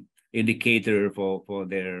 indicator for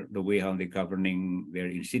the way how they're governing their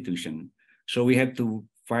institution. So we have to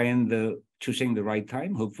find choosing the right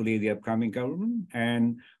time, hopefully the upcoming government.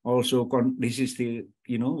 And also this is the,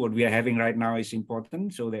 what we are having right now is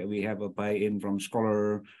important, so that we have a buy-in from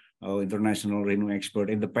scholar, international renowned expert.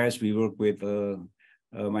 In the past, we worked with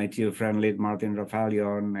my dear friend, late Martin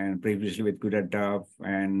Rafalion, and previously with Kuda Duff,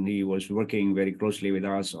 and he was working very closely with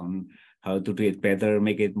us on how to do it better,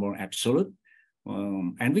 make it more absolute.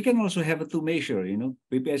 And we can also have a two measure,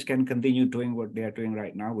 PPS can continue doing what they are doing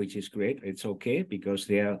right now, which is great. It's okay because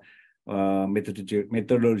they are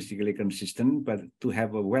methodologically consistent, but to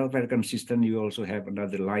have a welfare consistent, you also have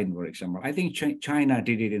another line, for example. I think China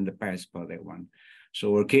did it in the past for that one.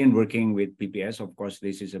 So again, working with PPS, of course,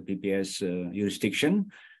 this is a PPS jurisdiction.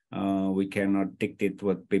 We cannot dictate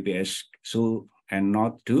what PPS should and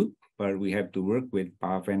not do, but we have to work with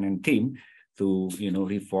PAFN and team to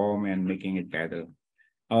reform and making it better.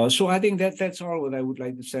 So I think that's all what I would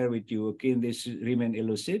like to share with you. Again, this remains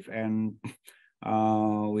elusive, and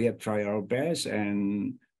we have tried our best,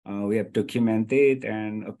 and we have documented.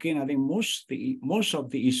 And again, I think most of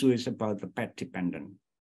the issue is about the pet dependent.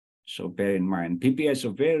 So bear in mind, PPS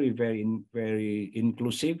are very, very, very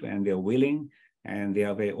inclusive, and they're willing, and they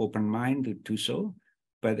are very open-minded to do so.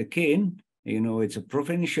 But again, it's a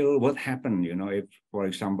provincial. What happened? If, for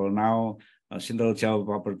example, now single child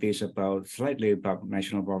poverty is about slightly above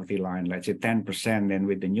national poverty line, let's say 10%, and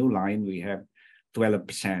with the new line we have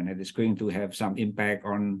 12%. It is going to have some impact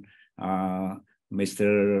on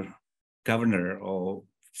Mr. Governor, or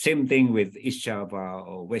same thing with East Java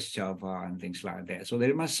or West Java and things like that. So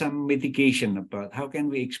there must some mitigation about how can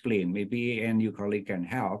we explain, maybe, and your colleague can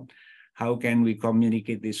help, how can we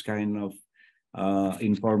communicate this kind of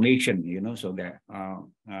information, so that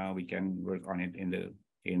we can work on it in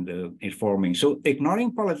the informing. So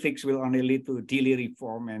ignoring politics will only lead to daily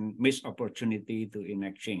reform and missed opportunity to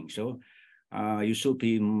enact change. So you should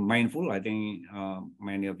be mindful. I think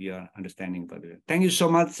many of you are understanding about it. Thank you so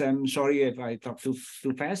much. I'm sorry if I talk too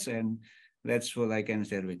fast, and that's what I can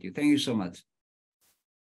share with you. Thank you so much.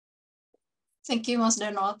 Thank you, Mas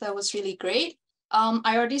Darno. That was really great.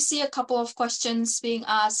 I already see a couple of questions being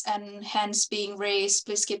asked and hands being raised.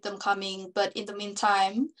 Please keep them coming. But in the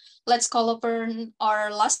meantime, let's call upon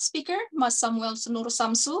our last speaker, Mas Samuel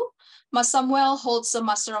Nursamsu. Mas Samuel holds a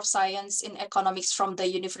Master of Science in Economics from the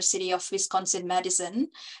University of Wisconsin-Madison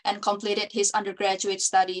and completed his undergraduate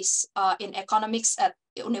studies in economics at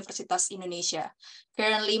Universitas Indonesia.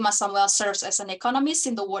 Currently, Mas Samuel serves as an economist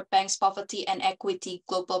in the World Bank's Poverty and Equity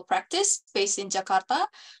Global Practice based in Jakarta.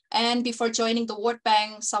 And before joining the World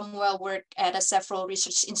Bank, Samuel worked at several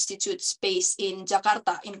research institutes based in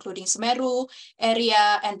Jakarta, including SMERU,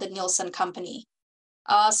 Area, and the Nielsen Company.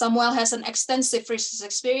 Samuel has an extensive research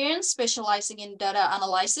experience specializing in data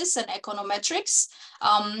analysis and econometrics.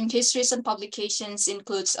 His recent publications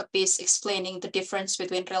includes a piece explaining the difference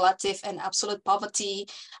between relative and absolute poverty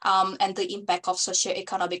and the impact of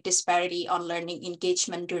socioeconomic disparity on learning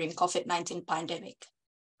engagement during COVID-19 pandemic.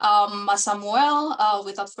 Mas Samuel,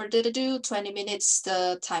 without further ado, 20 minutes,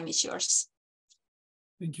 the time is yours.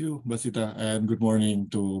 Thank you, Nesita, and good morning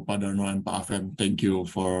to Pak Darno and Pak Aven. Thank you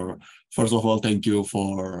first of all, thank you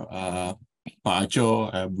for Pak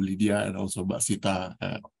Acho, Bu Lydia, and also Mbak Sita,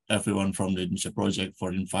 everyone from the Indonesia Project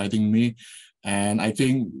for inviting me. And I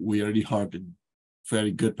think we already heard a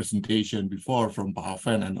very good presentation before from Pak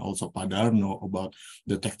Aven and also Pak Darno about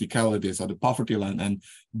the technicalities of the poverty line. And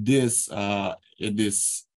this, in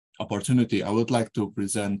this opportunity, I would like to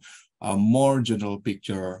present a more general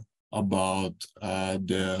picture about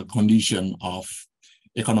the condition of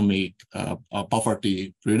economic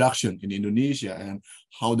poverty reduction in Indonesia and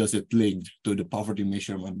how does it link to the poverty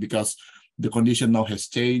measurement, because the condition now has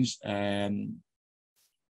changed, and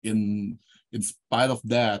in spite of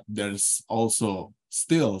that, there's also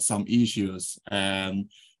still some issues, and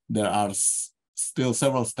there are still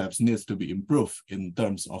several steps needs to be improved in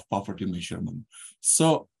terms of poverty measurement.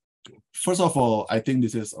 So first of all, I think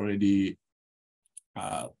this is already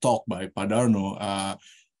talk by Pak Darno.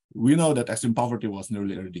 We know that extreme poverty was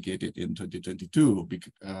nearly eradicated in 2022.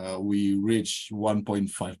 We reached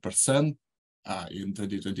 1.5% in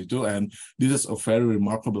 2022, and this is a very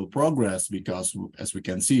remarkable progress because, as we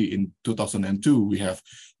can see, in 2002 we have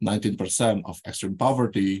 19% of extreme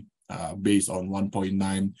poverty based on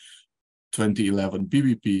 1.9 2011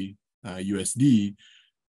 PBP USD,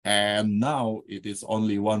 and now it is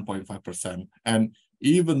only 1.5%. And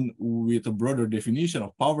even with a broader definition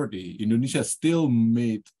of poverty, Indonesia still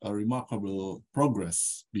made a remarkable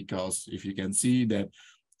progress, because if you can see that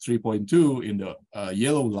 3.2 in the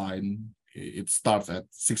yellow line, it starts at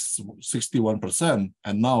 61%,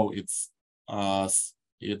 and now it's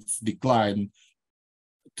declined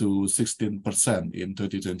to 16% in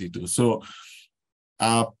 2022. So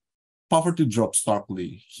poverty dropped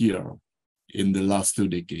starkly here in the last 2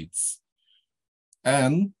 decades.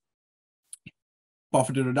 And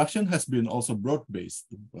poverty reduction has been also broad-based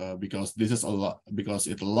because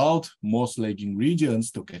it allowed most lagging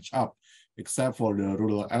regions to catch up, except for the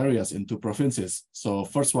rural areas in 2 provinces. So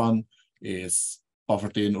first one is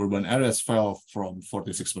poverty in urban areas fell from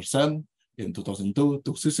 46% in 2002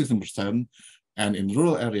 to 16%, and in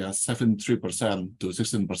rural areas 73% to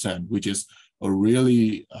 16%, which is a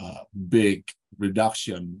really big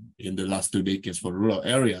reduction in the last 2 decades for rural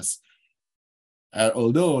areas.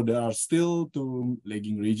 Although there are still 2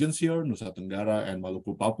 lagging regions here, Nusa Tenggara and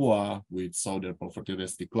Maluku Papua, which saw their poverty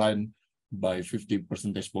rates decline by 50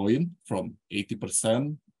 percentage points from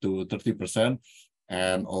 80% to 30%,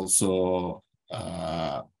 and also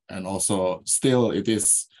still it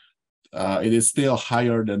is still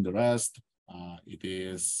higher than the rest. It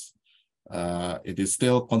is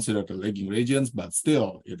still considered a lagging regions, but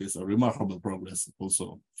still it is a remarkable progress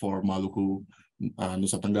also for Maluku,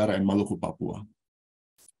 Nusa Tenggara, and Maluku Papua.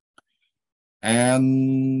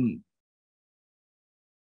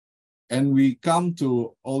 And we come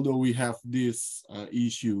to, although we have this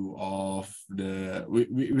issue of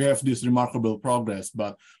we have this remarkable progress,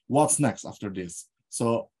 but what's next after this?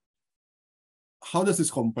 So how does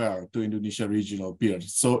this compare to Indonesia regional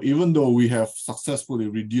peers? So even though we have successfully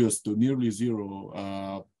reduced to nearly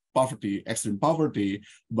zero extreme poverty,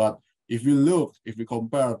 but if we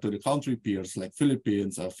compare to the country peers like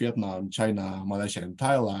Philippines, Vietnam, China, Malaysia, and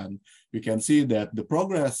Thailand, we can see that the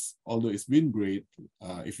progress, although it's been great,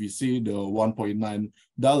 if we see the $1.9,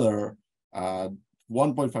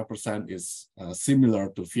 1.5% is similar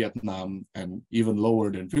to Vietnam and even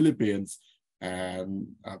lower than Philippines, and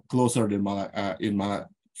closer in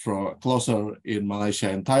Malaysia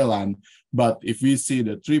and Thailand. But if we see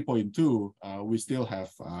the 3.2, we still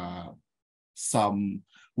have some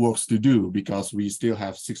works to do, because we still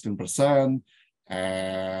have 16%,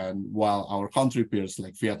 and while our country peers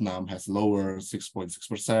like Vietnam has lower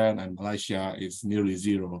 6.6%, and Malaysia is nearly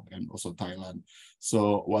zero, and also Thailand.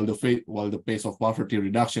 So while the pace of poverty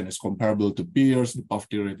reduction is comparable to peers, the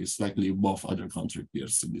poverty rate is slightly above other country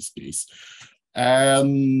peers in this case.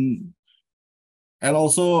 And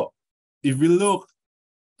also, if we look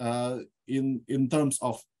in terms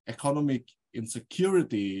of economic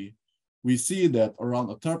insecurity, we see that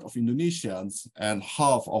around 1/3 of Indonesians and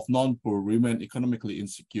half of non-poor remain economically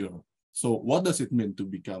insecure. So what does it mean to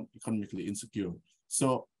become economically insecure?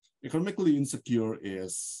 So economically insecure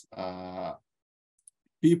is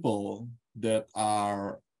people that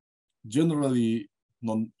are generally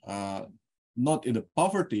not in the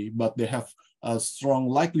poverty, but they have a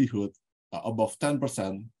strong likelihood above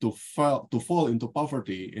 10% to fall into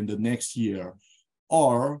poverty in the next year,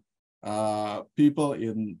 or people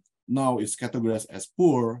now is categorized as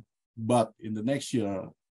poor, but in the next year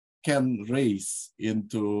can raise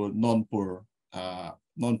into non-poor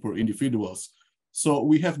individuals. So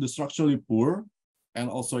we have the structurally poor and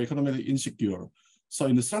also economically insecure. So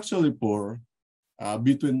in the structurally poor,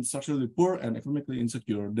 between structurally poor and economically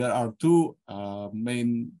insecure, there are 2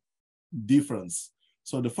 main differences.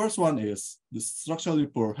 So the first one is the structurally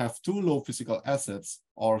poor have too low physical assets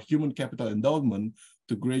or human capital endowment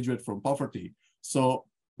to graduate from poverty. So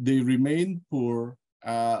they remain poor.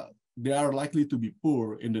 They are likely to be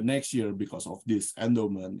poor in the next year because of this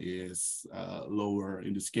endowment is lower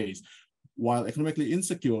in this case, while economically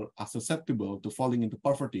insecure are susceptible to falling into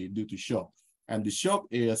poverty due to shock. And the shock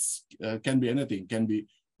can be anything, can be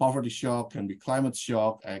poverty shock, can be climate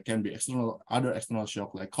shock, can be other external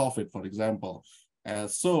shock like COVID, for example.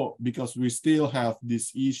 So because we still have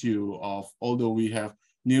this issue of, although we have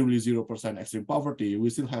nearly 0% extreme poverty,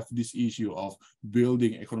 we still have this issue of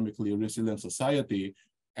building economically resilient society.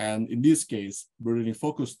 And in this case, bringing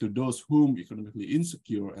focus to those whom economically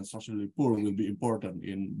insecure and structurally poor will be important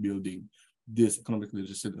in building this economically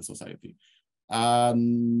resilient society.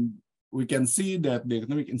 We can see that the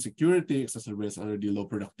economic insecurity exacerbates already low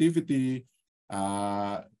productivity.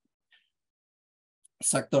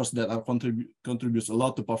 Sectors that are contributes a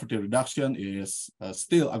lot to poverty reduction is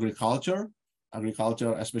still agriculture,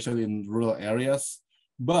 especially in rural areas.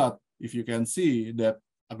 But if you can see that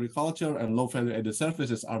agriculture and low value added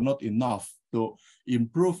services are not enough to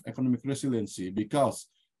improve economic resiliency, because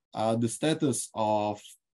the status of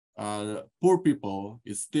poor people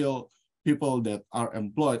is still people that are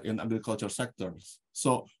employed in agriculture sectors.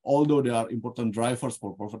 So although they are important drivers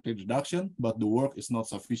for poverty reduction, but the work is not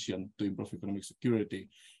sufficient to improve economic security.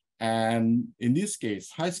 And in this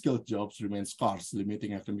case, high-skilled jobs remain scarce,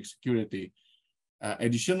 limiting economic security.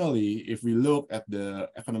 Additionally, if we look at the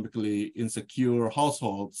economically insecure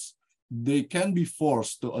households, they can be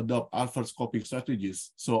forced to adopt adverse coping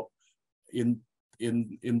strategies. So in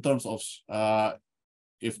terms of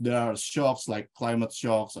if there are shocks like climate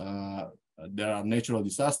shocks, there are natural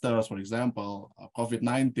disasters, for example,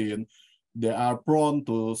 COVID-19, they are prone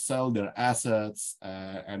to sell their assets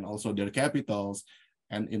and also their capitals,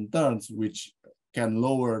 and in turns, which can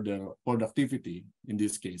lower their productivity in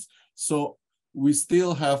this case. So we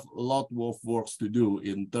still have a lot of work to do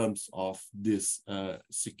in terms of this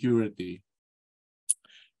security.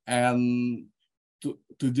 And to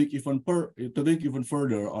dig even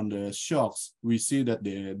further on the shocks, we see that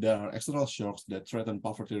there are external shocks that threaten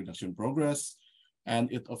poverty reduction progress,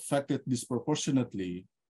 and it affected disproportionately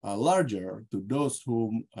larger to those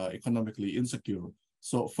whom economically insecure.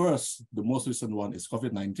 So first, the most recent one is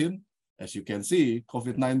COVID-19. As you can see,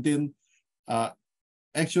 COVID-19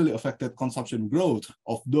 actually affected consumption growth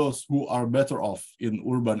of those who are better off in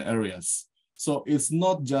urban areas. So it's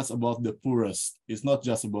not just about the poorest. It's not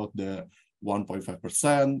just about the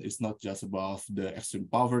 1.5%. It's not just about the extreme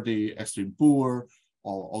poverty, extreme poor,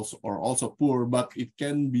 or also poor, but it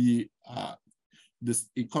can be this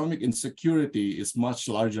economic insecurity is much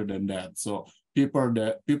larger than that. So people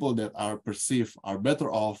that are perceived are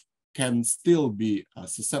better off can still be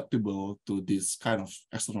susceptible to this kind of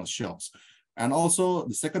external shocks. And also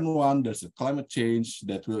the second one, there's a climate change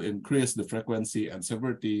that will increase the frequency and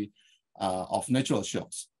severity of natural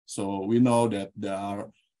shocks. So we know that there are,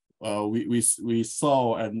 we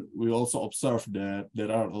saw and we also observed that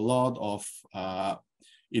there are a lot of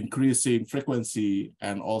increasing frequency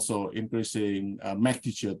and also increasing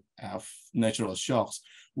magnitude of natural shocks,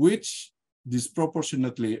 which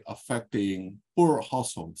disproportionately affecting poor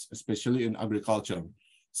households, especially in agriculture.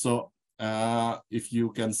 So if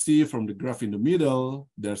you can see from the graph in the middle,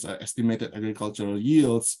 there's estimated agricultural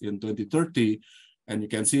yields in 2030, and you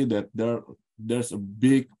can see that there's a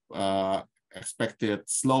big expected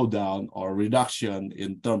slowdown or reduction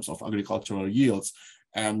in terms of agricultural yields.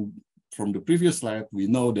 And from the previous slide, we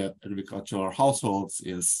know that agricultural households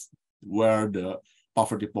is where the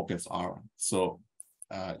poverty pockets are. So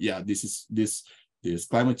yeah, this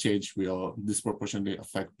climate change will disproportionately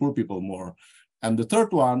affect poor people more. And the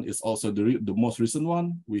third one is also the most recent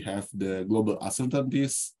one. We have the global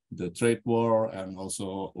uncertainties, the trade war, and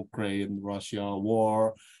also Ukraine-Russia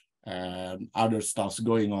war, and other stuffs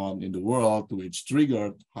going on in the world, which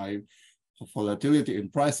triggered high volatility in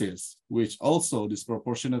prices, which also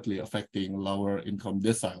disproportionately affecting lower income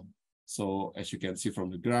decile. So as you can see from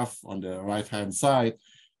the graph on the right-hand side,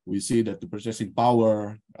 we see that the purchasing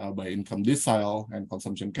power by income decile and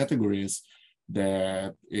consumption categories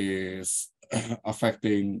that is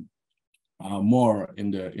affecting more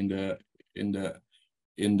in the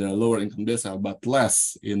lower income decile, but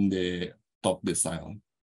less in the top decile.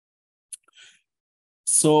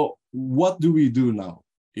 So what do we do now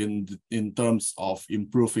in terms of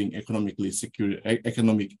improving economic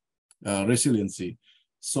resiliency?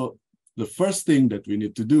 So the first thing that we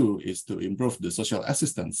need to do is to improve the social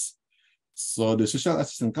assistance. So the social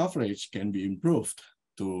assistance coverage can be improved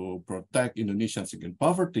to protect Indonesians against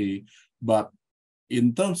poverty, but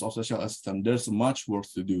in terms of social assistance, there's much work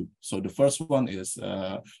to do. So the first one is,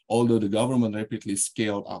 although the government rapidly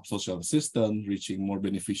scaled up social assistance, reaching more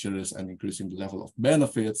beneficiaries and increasing the level of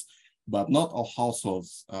benefits, but not all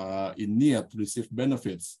households in need receive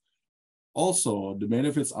benefits. Also, the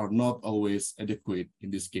benefits are not always adequate in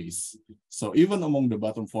this case. So even among the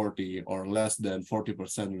bottom 40 or less than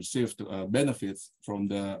 40% received benefits from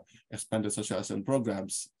the expanded social assistance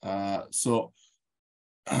programs. So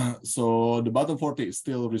the bottom 40 is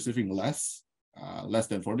still receiving less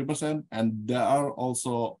than 40%. And there are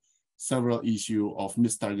also several issues of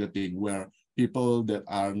mistargeting where people that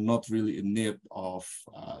are not really in need of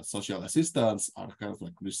social assistance are kind of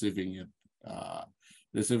like receiving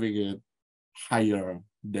it higher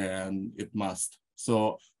than it must.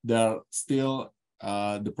 So there still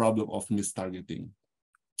the problem of mistargeting.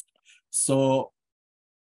 So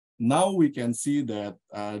now we can see that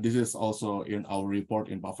this is also in our report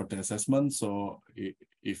in poverty assessment. So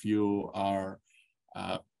if you are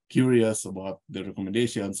curious about the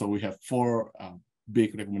recommendations, so we have 4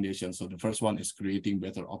 big recommendations. So the first one is creating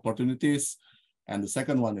better opportunities. And the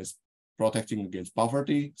second one is protecting against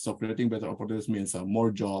poverty. So creating better opportunities means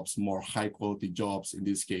more jobs, more high quality jobs in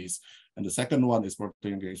this case. And the second one is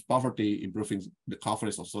protecting against poverty, improving the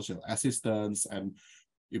coverage of social assistance and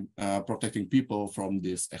protecting people from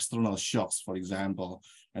these external shocks, for example.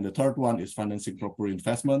 And the third one is financing proper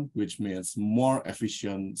investment, which means more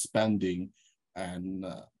efficient spending and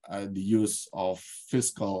the use of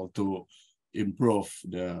fiscal to improve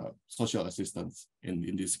the social assistance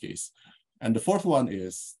in this case. And the fourth one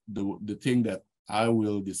is the thing that I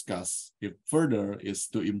will discuss further is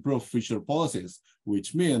to improve future policies,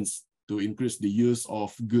 which means to increase the use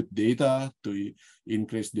of good data, to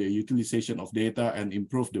increase the utilization of data and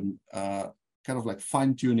improve the kind of like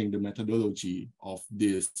fine-tuning the methodology of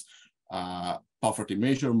this poverty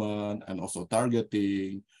measurement and also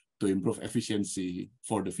targeting to improve efficiency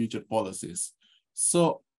for the future policies.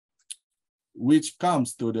 So, which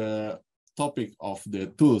comes to the topic of the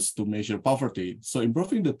tools to measure poverty. So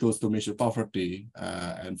improving the tools to measure poverty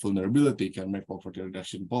and vulnerability can make poverty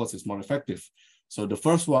reduction policies more effective. So the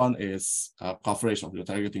first one is coverage of the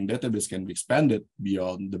targeting database can be expanded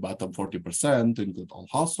beyond the bottom 40% to include all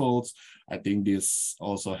households. I think this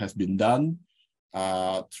also has been done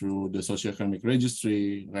through the socioeconomic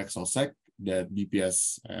registry, REXOSEC, that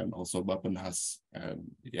BPS and also Badan has,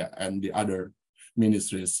 and the other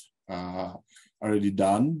ministries already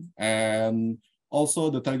done. And also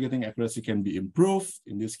the targeting accuracy can be improved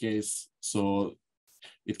in this case. So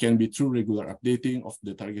it can be through regular updating of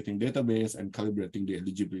the targeting database and calibrating the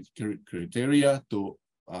eligibility criteria to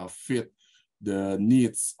fit the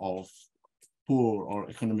needs of poor or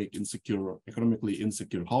economically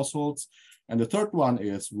insecure households. And the third one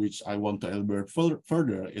is, which I want to elaborate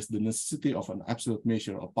further, is the necessity of an absolute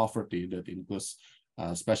measure of poverty that includes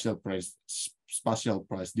spatial price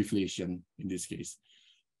deflation in this case.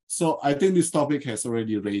 So I think this topic has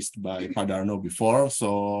already raised by Sudarno before.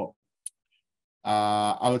 So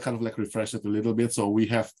I will kind of like refresh it a little bit. So we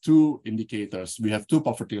have two indicators. We have two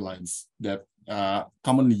poverty lines that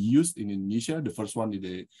commonly used in Indonesia. The first one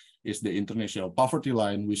is the international poverty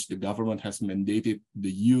line, which the government has mandated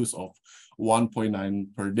the use of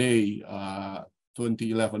 1.9 per day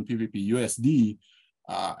 2011 PPP USD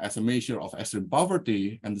as a measure of extreme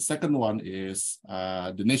poverty. And the second one is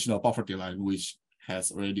the national poverty line, which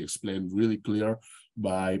has already explained really clear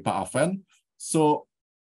by Pak Aven. So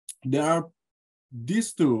there are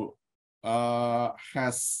these two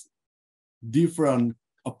has different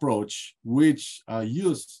approach which are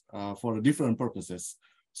used for different purposes.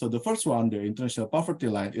 So the first one, the international poverty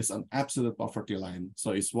line, is an absolute poverty line.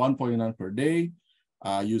 So it's 1.9 per day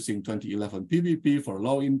using 2011 PBP for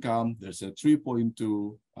low income. There's a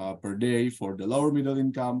 3.2 per day for the lower middle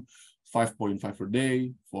income, 5.5 per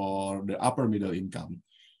day for the upper middle income.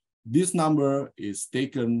 This number is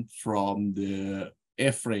taken from the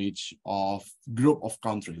average of group of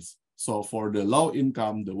countries. So for the low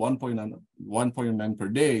income, the 1.9 per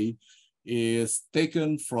day is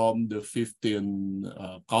taken from the 15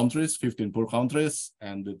 countries, 15 poor countries,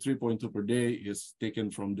 and the 3.2 per day is taken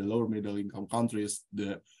from the lower middle income countries,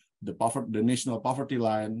 the national poverty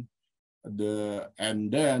line,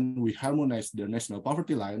 and then we harmonize the national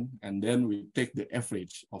poverty line, and then we take the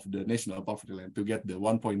average of the national poverty line to get the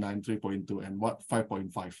 1.9, 3.2, and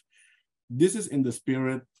 5.5. This is in the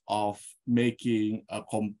spirit of making a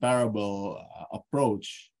comparable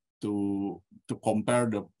approach to compare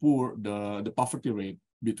the poverty rate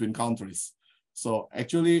between countries. So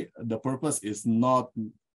actually, the purpose is not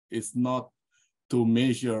to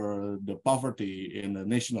measure the poverty in a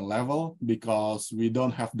national level, because we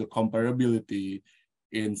don't have the comparability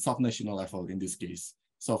in subnational level in this case.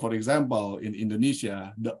 So for example, in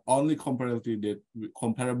Indonesia, the only comparability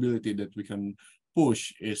that we can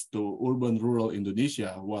push is to urban-rural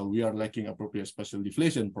Indonesia, while we are lacking appropriate spatial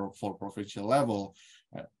deflation for provincial level.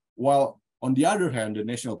 While on the other hand, the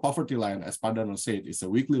national poverty line, as Sudarno said, is a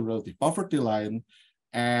weekly relative poverty line,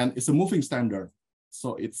 and it's a moving standard.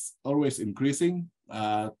 So it's always increasing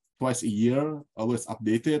twice a year, always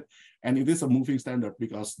updated, and it is a moving standard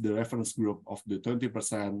because the reference group of the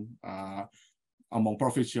 20% among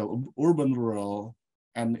provincial, urban-rural,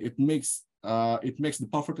 and it makes the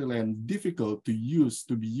poverty line difficult to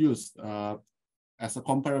be used as a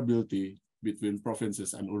comparability between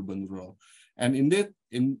provinces and urban-rural. And in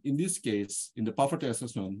this case, in the poverty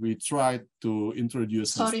assessment, we tried to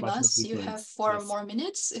introduce. Sorry, Mas, you have 4 more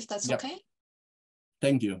minutes, if that's okay.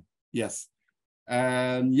 Thank you. Yes.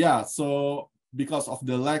 And yeah, so because of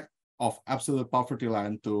the lack of absolute poverty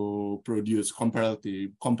line to produce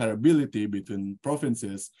comparability between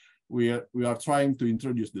provinces, we are trying to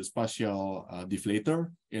introduce the spatial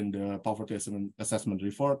deflator in the poverty assessment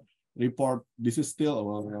report. This is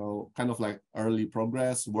still kind of like early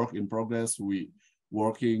progress, work in progress. We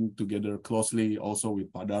working together closely also with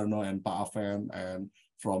Sudarno and Pak Aven and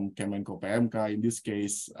from Kemenko PMK in this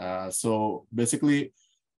case. So basically,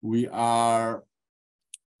 we are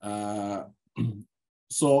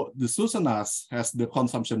so the Susanas has the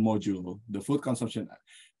consumption module, the food consumption,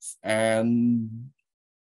 and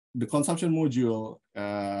the consumption module,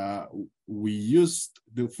 we used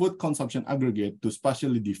the food consumption aggregate to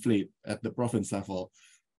spatially deflate at the province level.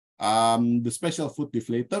 The special food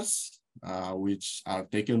deflators, which are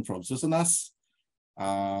taken from Susanas,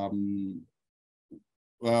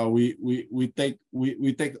 we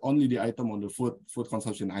take only the item on the food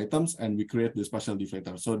consumption items, and we create the special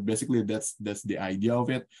deflator. So basically, that's the idea of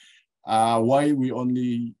it. Why we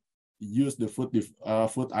only use the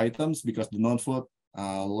food items because the non-food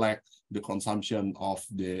lack the consumption of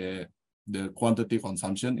the quantity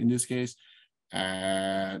consumption in this case.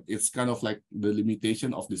 And it's kind of like the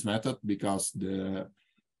limitation of this method because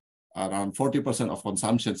around 40% of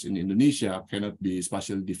consumptions in Indonesia cannot be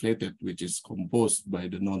spatially deflated, which is composed by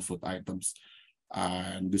the non-food items.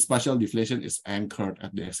 And the spatial deflation is anchored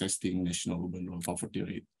at the existing national urban rural poverty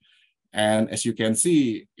rate. And as you can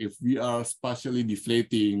see, if we are spatially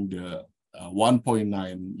deflating the 1.9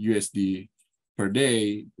 USD per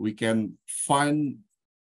day, we can find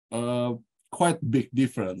a quite big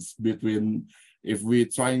difference between if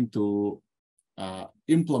we're trying to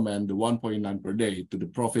implement the 1.9 per day to the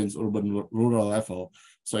province urban rural level.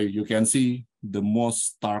 So you can see the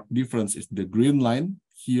most stark difference is the green line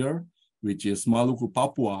here, which is Maluku,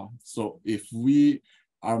 Papua. So if we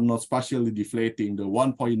are not spatially deflating the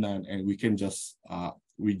 1.9 and we can just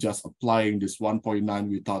applying this 1.9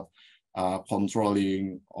 without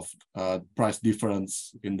controlling of price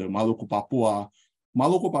difference in the Maluku, Papua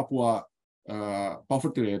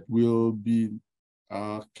poverty rate will be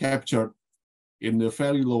captured in the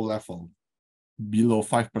very low level, below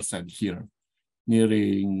 5% here,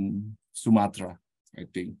 nearing Sumatra, I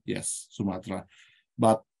think. Yes, Sumatra.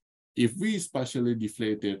 But if we spatially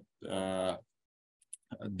deflated the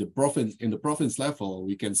province level,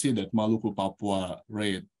 we can see that Maluku, Papua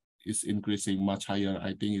rate is increasing much higher.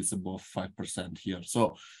 I think it's above 5% here.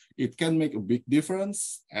 So it can make a big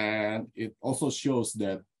difference. And it also shows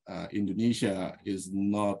that Indonesia is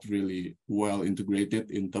not really well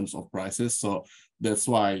integrated in terms of prices. So that's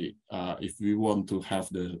why if we want to have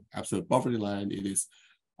the absolute poverty line, it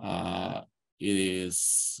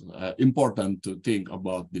is important to think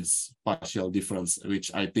about this partial difference,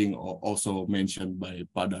 which I think also mentioned by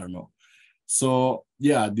Sudarno. So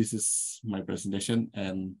yeah, this is my presentation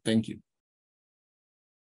and thank you.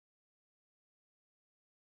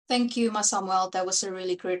 Thank you, Mas Samuel. That was a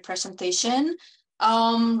really great presentation.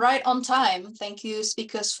 Right on time. Thank you,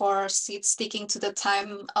 speakers, for sticking to the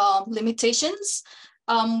time limitations.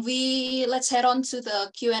 Let's head on to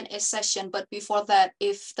the Q&A session. But before that,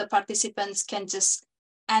 if the participants can just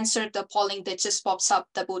answer the polling that just pops up,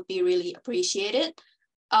 that would be really appreciated.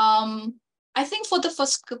 I think for the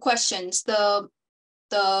first questions, the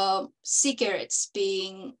cigarettes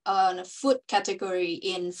being a food category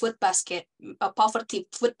in food basket, poverty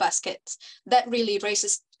food baskets, that really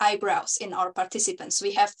raises eyebrows in our participants.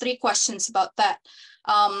 We have 3 questions about that.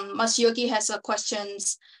 Mas Yogi has a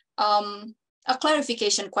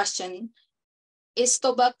clarification question. If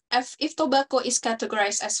tobacco is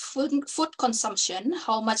categorized as food consumption,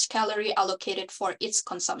 how much calorie allocated for its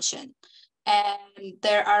consumption? And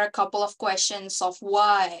there are a couple of questions of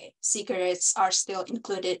why cigarettes are still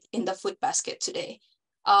included in the food basket today.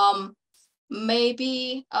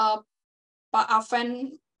 Maybe Pak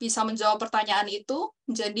Aven bisa menjawab pertanyaan itu.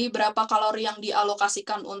 Jadi berapa kalori yang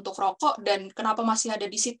dialokasikan untuk rokok dan kenapa masih ada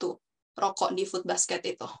di situ rokok di food basket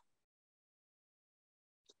itu?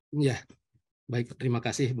 Ya, baik. Terima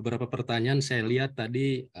kasih. Beberapa pertanyaan saya lihat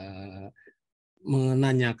tadi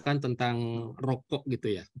menanyakan tentang rokok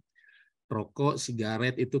gitu ya. Rokok,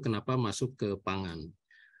 sigaret itu kenapa masuk ke pangan.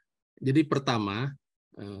 Jadi pertama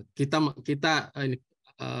kita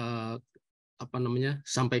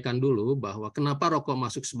sampaikan dulu bahwa kenapa rokok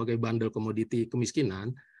masuk sebagai bandel komoditi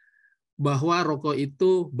kemiskinan, bahwa rokok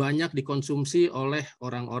itu banyak dikonsumsi oleh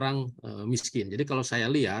orang-orang miskin. Jadi kalau saya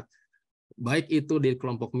lihat, baik itu di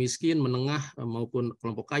kelompok miskin, menengah maupun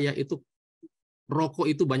kelompok kaya, itu rokok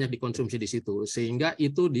itu banyak dikonsumsi di situ, sehingga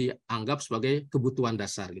itu dianggap sebagai kebutuhan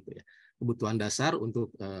dasar gitu ya. Kebutuhan dasar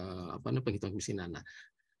untuk penghitungan kemiskinan. Nah,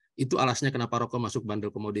 itu alasnya kenapa rokok masuk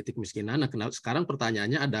bandel komoditi kemiskinan. Nah, sekarang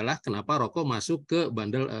pertanyaannya adalah kenapa rokok masuk ke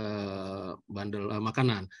bandel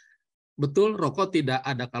makanan. Betul, rokok tidak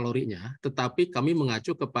ada kalorinya, tetapi kami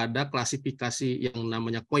mengacu kepada klasifikasi yang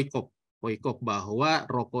namanya koikop, bahwa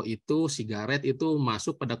rokok itu, sigaret itu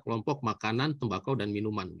masuk pada kelompok makanan, tembakau, dan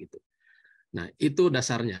minuman gitu. Nah, itu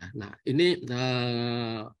dasarnya. Nah, ini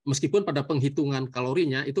meskipun pada penghitungan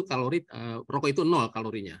kalorinya itu rokok itu 0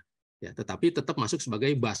 kalorinya. Ya, tetapi tetap masuk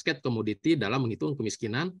sebagai basket komoditi dalam menghitung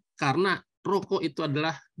kemiskinan karena rokok itu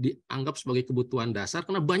adalah dianggap sebagai kebutuhan dasar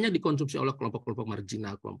karena banyak dikonsumsi oleh kelompok-kelompok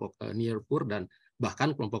marginal, kelompok near poor, dan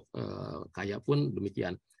bahkan kelompok kaya pun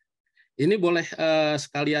demikian. Ini boleh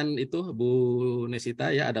sekalian itu Bu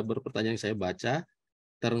Nesita ya, ada beberapa pertanyaan yang saya baca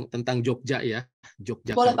tentang Jogja ya,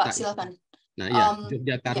 Yogyakarta. Boleh Pak, silakan. Nah ya,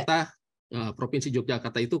 Yogyakarta, Provinsi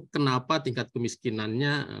Yogyakarta itu kenapa tingkat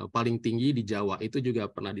kemiskinannya paling tinggi di Jawa? Itu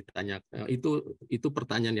juga pernah ditanya. Itu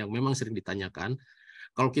pertanyaan yang memang sering ditanyakan.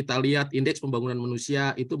 Kalau kita lihat indeks pembangunan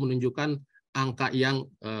manusia itu menunjukkan angka yang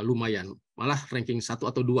lumayan, malah ranking 1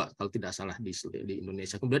 atau 2 kalau tidak salah di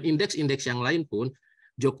Indonesia. Kemudian indeks-indeks yang lain pun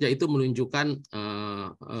Jogja itu menunjukkan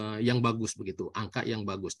yang bagus begitu, angka yang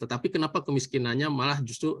bagus. Tetapi kenapa kemiskinannya malah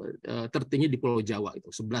justru tertinggi di Pulau Jawa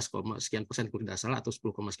itu 11, sekian persen kalau tidak salah atau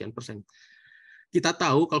 10, sekian persen. Kita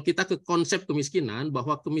tahu kalau kita ke konsep kemiskinan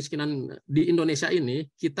bahwa kemiskinan di Indonesia ini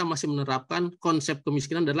kita masih menerapkan konsep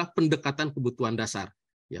kemiskinan adalah pendekatan kebutuhan dasar.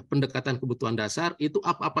 Ya, pendekatan kebutuhan dasar itu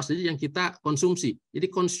apa-apa saja yang kita konsumsi. Jadi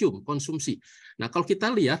konsumsi. Nah, kalau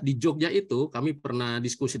kita lihat di Jogja itu, kami pernah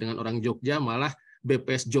diskusi dengan orang Jogja, malah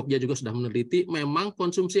BPS Jogja juga sudah meneliti, memang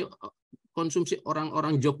konsumsi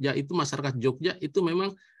orang-orang Jogja itu, masyarakat Jogja itu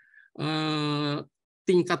memang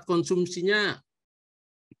tingkat konsumsinya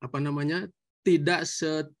tidak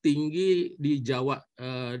setinggi di Jawa,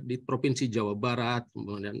 di provinsi Jawa Barat,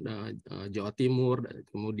 kemudian Jawa Timur,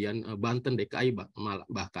 kemudian Banten, DKI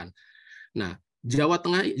bahkan. Nah, Jawa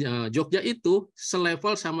Tengah, Jogja itu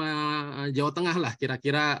selevel sama Jawa Tengah lah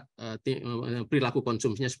kira-kira perilaku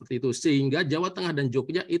konsumsinya seperti itu, sehingga Jawa Tengah dan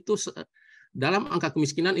Jogja itu dalam angka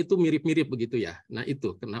kemiskinan itu mirip-mirip begitu ya. Nah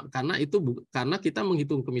itu karena kita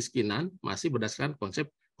menghitung kemiskinan masih berdasarkan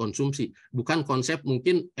konsep konsumsi, bukan konsep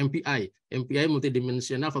mungkin MPI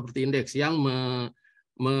multidimensional poverty index yang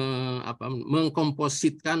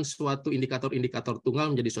mengkompositkan suatu indikator-indikator tunggal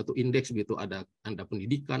menjadi suatu indeks begitu. Ada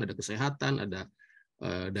pendidikan, ada kesehatan, ada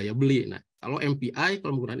daya beli. Nah, kalau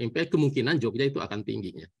menggunakan MPI kemungkinan Jogja itu akan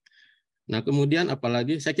tingginya. Nah, kemudian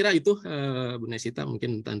apalagi saya kira itu Bu Nesita,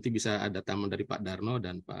 mungkin nanti bisa ada tambahan dari Pak Darno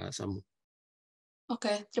dan Pak Samu.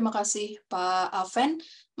 Oke, terima kasih Pak Aven.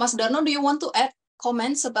 Mas Darno, do you want to add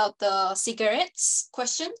comments about the cigarettes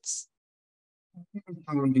questions?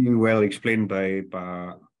 Well explained by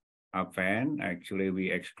Pak Aven. Actually,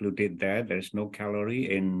 we excluded that. There's no calorie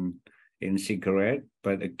in cigarette,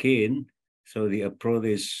 but again, so the approach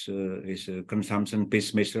is a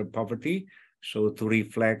consumption-based measure of poverty. So to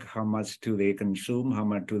reflect how much do they consume, how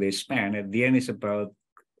much do they spend. At the end, it's about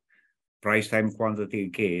price time quantity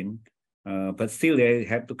again. But still, they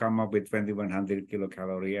have to come up with 2,100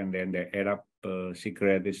 kilocalorie, and then they add up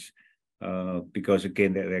cigarette is because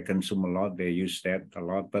again they consume a lot, they use that a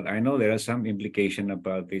lot. But I know there are some implication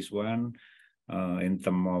about this one in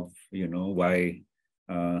terms of why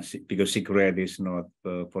because cigarette is not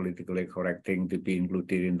politically correct thing to be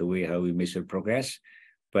included in the way how we measure progress.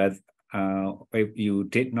 But if you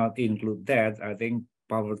did not include that, I think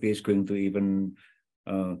poverty is going to even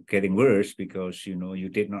getting worse because you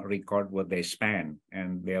did not record what they spend,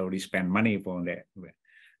 and they already spend money for that.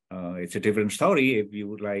 It's a different story if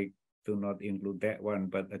you would like to not include that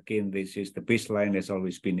one, but again this is the baseline has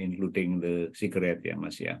always been including the cigarette ya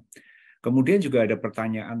Mas ya. Kemudian juga ada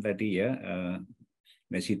pertanyaan tadi ya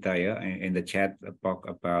Nesita ya in the chat talk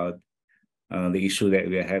about the issue that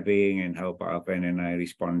we are having and how Pak Aven and I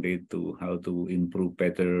responded to how to improve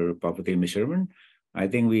better poverty measurement.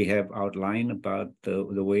 I think we have outlined about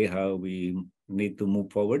the way how we need to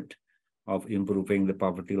move forward of improving the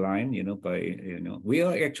poverty line, we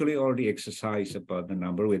are actually already exercised about the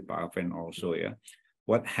number with Pak Aven also, yeah.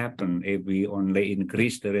 What happened if we only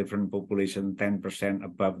increase the reference population 10%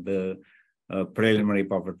 above the preliminary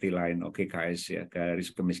poverty line, okay guys, ya,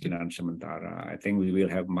 garis kemiskinan sementara. I think we will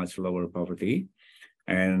have much lower poverty.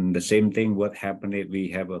 And the same thing, what happened if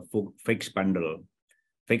we have a fixed bundle,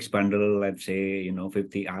 let's say,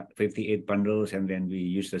 58 bundles, and then we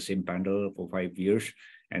use the same bundle for 5 years,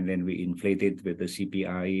 and then we inflate it with the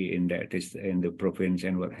CPI in the province,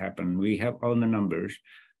 and what happened? We have all the numbers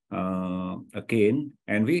again,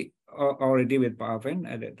 and we already with Pak Aven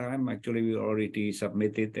at that time, actually we already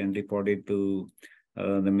submitted and reported to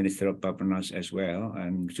the Minister of Bapanas as well.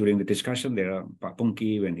 And during the discussion there, Pak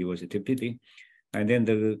Pungki, when he was a deputy, and then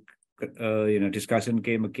the discussion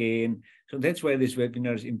came again. So that's why this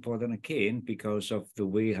webinar is important again, because of the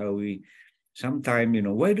way how we sometimes,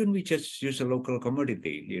 why don't we just use a local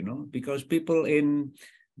commodity, because people in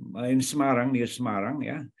Semarang, near Semarang,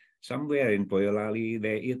 yeah, somewhere in Boyolali,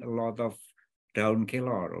 they eat a lot of daun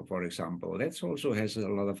kelor, for example. That also has a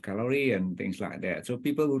lot of calorie and things like that. So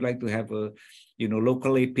people would like to have a,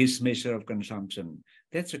 locally based measure of consumption.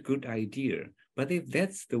 That's a good idea. But if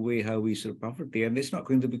that's the way how we solve poverty, and it's not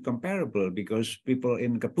going to be comparable because people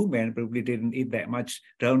in Kebumen probably didn't eat that much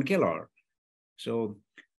daun kelor. So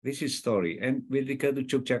this is story. And with regard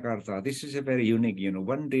to Jakarta, this is a very unique,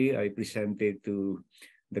 one day I presented to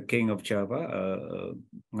the King of Java,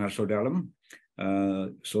 Ngarso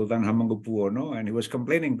Sultan Hamengkubuwono, and he was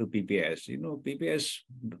complaining to PPS, PPS,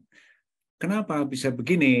 kenapa bisa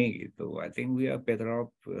begini? Gitu. I think we are better off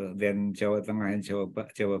than Jawa Tengah and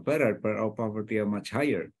Jawa Barat, but our poverty are much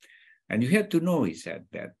higher. And you have to know, he said,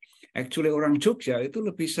 that actually orang Jogja itu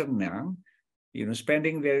lebih senang,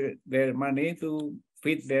 spending their money to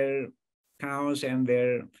feed their cows and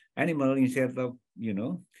their animal instead of,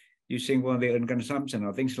 using what they earn consumption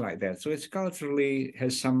or things like that. So it's culturally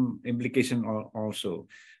has some implication also.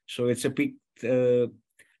 So it's a big a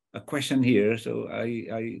question here. So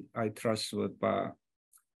I trust what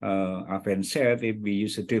Aven said. If we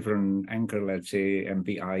use a different anchor, let's say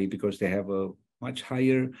MPI, because they have a much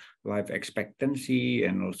higher life expectancy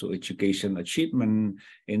and also education achievement.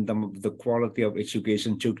 In terms of the quality of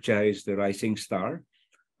education, Jogja is the rising star.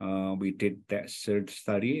 We did that third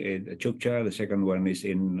study in Jogja. The second one is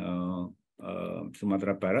in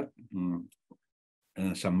Sumatera Barat,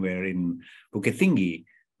 somewhere in Bukit Tinggi.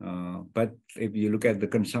 But if you look at the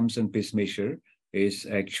consumption-based measure, it's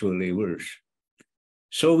actually worse.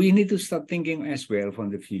 So we need to start thinking as well from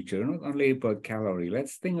the future, not only about calorie.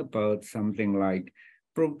 Let's think about something like,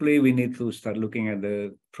 probably we need to start looking at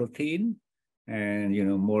the protein and,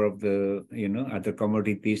 more of the, other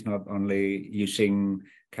commodities, not only using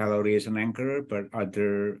calorie as an anchor, but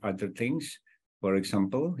other things. For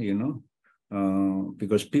example,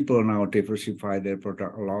 because people now diversify their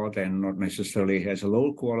product a lot and not necessarily has a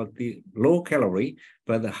low calorie,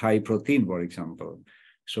 but a high protein, for example.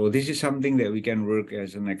 So this is something that we can work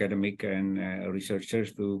as an academic and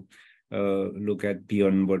researchers to look at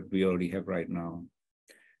beyond what we already have right now.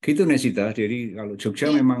 Gitu Nesita, jadi kalau Jogja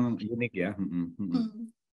memang unik ya.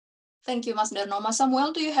 Thank you, Mas Darno. Mas Samuel,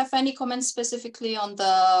 do you have any comments specifically on the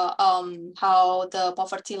how the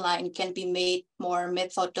poverty line can be made more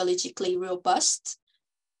methodologically robust?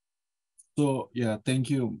 So yeah, thank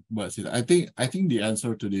you, Basit. I think the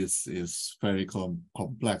answer to this is very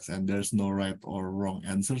complex, and there's no right or wrong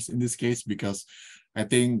answers in this case, because I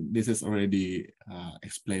think this is already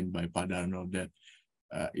explained by Pak Darno that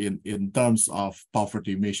in terms of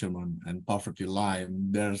poverty measurement and poverty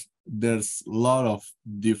line, there's a lot of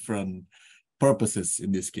different purposes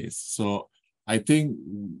in this case. So I think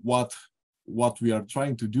what we are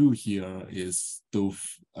trying to do here is to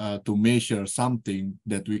measure something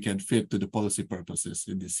that we can fit to the policy purposes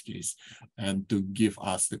in this case, and to give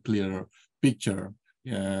us the clearer picture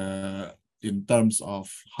in terms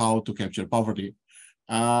of how to capture poverty,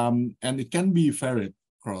 and it can be varied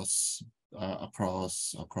across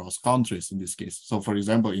countries in this case. So for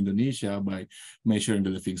example, Indonesia, by measuring the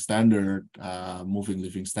living standard, moving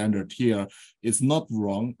living standard here, it's not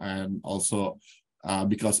wrong, and also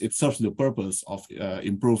because it serves the purpose of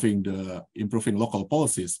improving local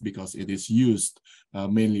policies, because it is used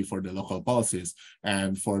mainly for the local policies,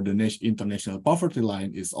 and for the international poverty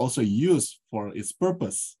line is also used for its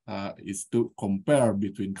purpose, is to compare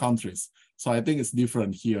between countries. So I think it's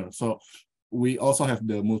different here. So we also have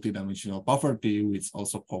the multidimensional poverty, which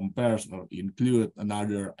also compares or include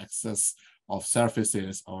another access of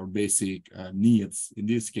services or basic needs in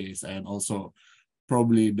this case, and also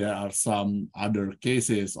probably there are some other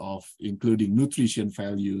cases of including nutrition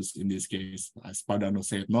values in this case, as Pak Darno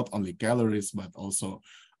said, not only calories, but also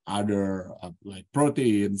other like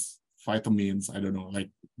proteins, vitamins, I don't know, like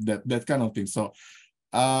that kind of thing. So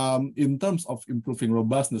in terms of improving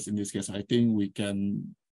robustness in this case, I think we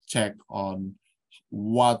can check on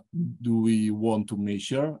what do we want to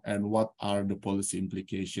measure and what are the policy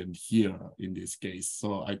implications here in this case.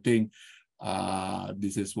 So I think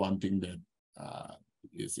this is one thing that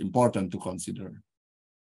is important to consider.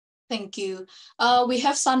 Thank you. We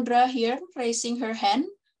have Sandra here raising her hand.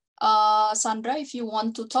 Sandra, if you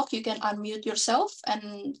want to talk, you can unmute yourself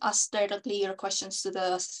and ask directly your questions to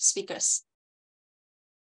the speakers.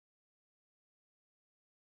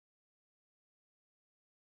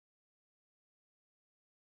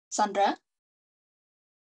 Sandra?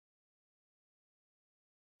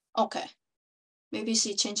 Okay, maybe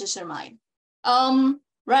she changes her mind.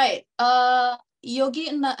 Right,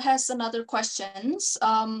 Yogi has another questions.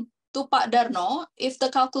 To Pak Darno, if the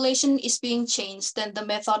calculation is being changed, then the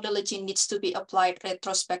methodology needs to be applied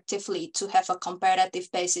retrospectively to have a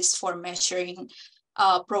comparative basis for measuring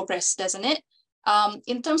progress, doesn't it?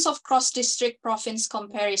 In terms of cross-district province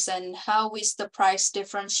comparison, how is the price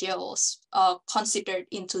differentials considered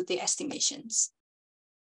into the estimations?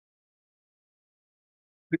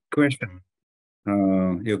 Good question,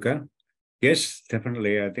 Yoga. Yes,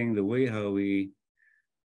 definitely. I think the way how we,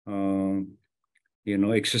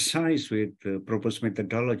 exercise with the proposed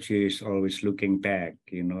methodology is always looking back.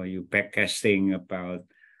 You backcasting about,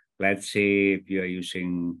 let's say, if you are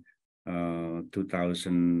using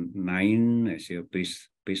 2009 as your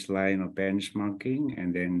baseline or benchmarking,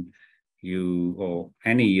 and then or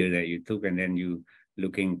any year that you took, and then you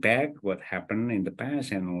looking back what happened in the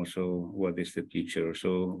past and also what is the future.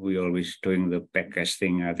 So we always doing the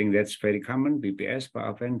backcasting. I think that's very common. BPS,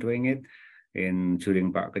 Pak Aven doing it.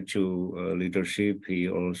 During Pak Kecu leadership, he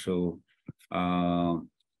also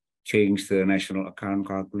changed the national account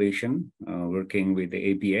calculation, working with the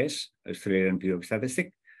ABS, Australian Bureau of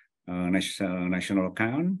Statistik, national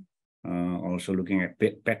account, also looking at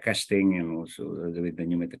backcasting and also with the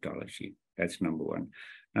new methodology. That's number one.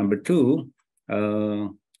 Number two,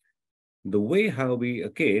 the way how we,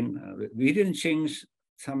 again, we didn't change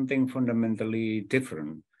something fundamentally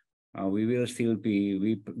different. We will still be,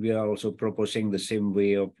 we are also proposing the same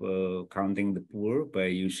way of counting the poor by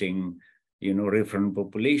using, reference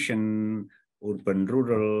population, urban,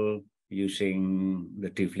 rural, using the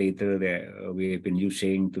deflator that we have been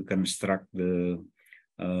using to construct the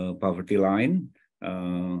poverty line,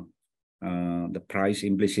 the price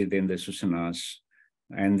implicit in the Susunas.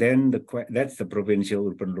 And then that's the provincial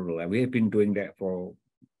urban rural. We have been doing that for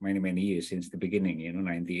many, many years since the beginning.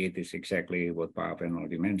 98 is exactly what Pak Aven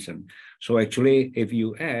already mentioned. So actually, if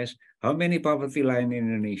you ask, how many poverty line in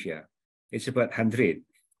Indonesia? It's about 100,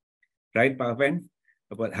 right, Pak Aven?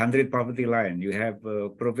 About 100 poverty line. You have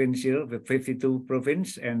provincial, 52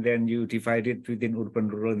 province, and then you divide it within urban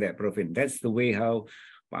rural in that province. That's the way how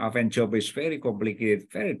Pak Aven's job is very complicated,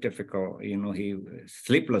 very difficult. He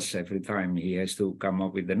sleepless every time he has to come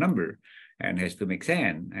up with the number and has to make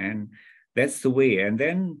sense. And that's the way. And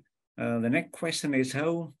then the next question is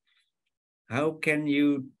how can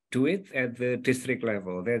you do it at the district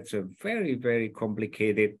level? That's a very, very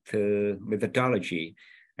complicated methodology.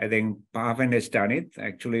 I think Pak Aven has done it.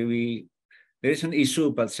 Actually, there is an issue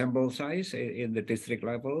about sample size in the district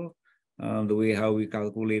level, the way how we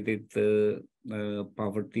calculated the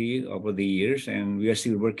poverty over the years, and we are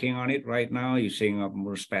still working on it right now, using a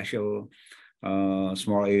more special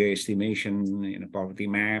small area estimation in a poverty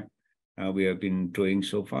map. We have been doing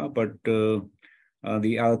so far, but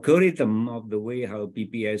the algorithm of the way how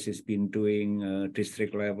BPS has been doing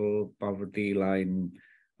district level poverty line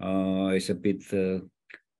is a bit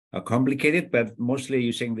complicated, but mostly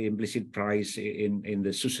using the implicit price in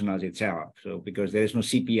the Susunas itself. So because there is no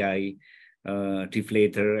CPI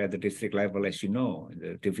deflator at the district level, as you know,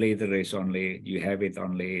 the deflator is only, you have it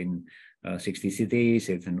only in 60 cities,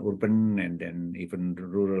 it's an urban, and then even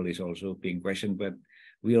rural is also being questioned, but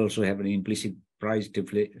we also have an implicit price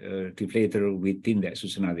deflator within that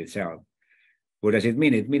Susunas itself. What does it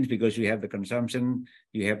mean? It means because you have the consumption,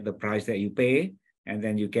 you have the price that you pay, and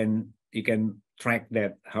then you can track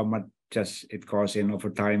that how much just it costs in over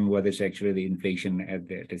time, what is actually the inflation at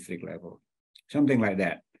the district level. Something like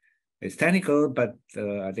that. It's technical, but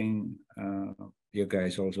I think you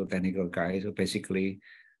guys also technical guys. So basically,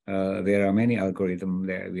 there are many algorithms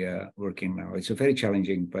that we are working now. It's a very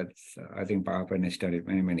challenging, but I think Pak Aven has done it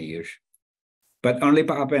many, many years. But only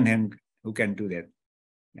Pak Aven who can do that.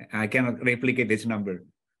 I cannot replicate this number.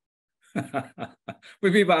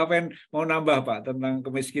 Maybe Pak Aven mau nambah Pak tentang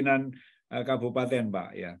kemiskinan kabupaten,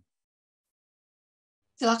 Pak, ya.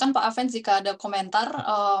 Silakan Pak Aven jika ada komentar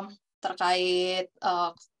terkait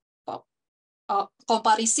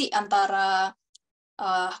komparisi antara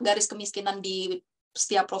garis kemiskinan di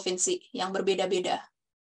setiap provinsi yang berbeda-beda.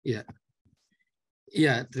 Ya,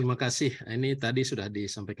 iya, terima kasih. Ini tadi sudah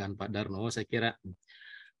disampaikan Pak Darno. Saya kira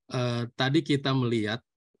tadi kita melihat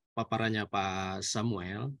paparannya Pak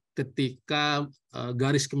Samuel ketika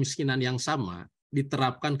garis kemiskinan yang sama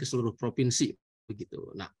diterapkan ke seluruh provinsi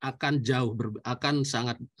begitu. Nah, akan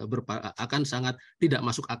sangat tidak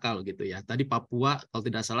masuk akal gitu ya. Tadi Papua, kalau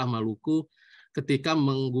tidak salah Maluku, ketika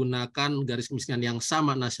menggunakan garis kemiskinan yang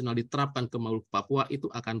sama nasional diterapkan ke Maluku Papua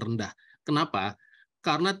itu akan rendah. Kenapa?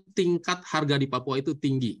 Karena tingkat harga di Papua itu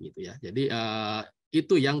tinggi gitu ya. Jadi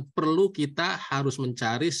itu yang perlu kita harus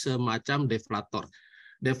mencari semacam deflator.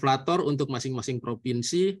 Deflator untuk masing-masing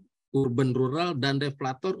provinsi, urban rural, dan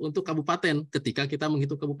deflator untuk kabupaten ketika kita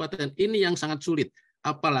menghitung kabupaten. Ini yang sangat sulit,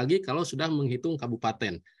 apalagi kalau sudah menghitung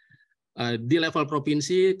kabupaten. Di level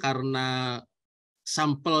provinsi karena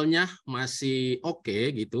sampelnya masih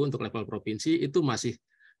oke gitu untuk level provinsi, itu masih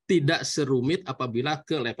tidak serumit apabila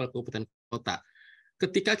ke level kabupaten kota.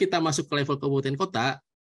 Ketika kita masuk ke level kabupaten kota,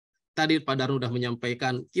 tadi Pak Darno sudah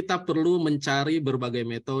menyampaikan, kita perlu mencari berbagai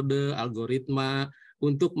metode, algoritma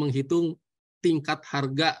untuk menghitung tingkat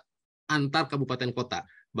harga antar kabupaten kota.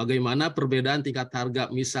 Bagaimana perbedaan tingkat harga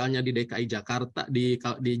misalnya di DKI Jakarta, di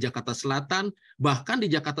Jakarta Selatan, bahkan di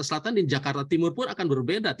Jakarta Selatan, di Jakarta Timur pun akan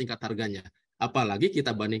berbeda tingkat harganya. Apalagi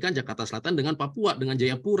kita bandingkan Jakarta Selatan dengan Papua, dengan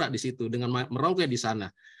Jayapura di situ, dengan Merauke di sana.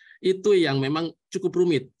 Itu yang memang cukup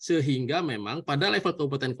rumit, sehingga memang pada level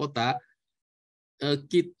kabupaten kota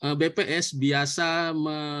BPS biasa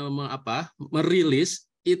merilis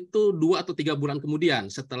itu 2 atau 3 bulan kemudian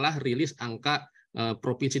setelah rilis angka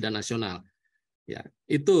provinsi dan nasional. Ya,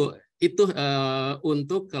 itu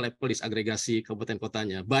untuk ke level disagregasi kabupaten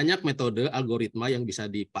kotanya. Banyak metode algoritma yang bisa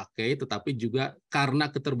dipakai, tetapi juga karena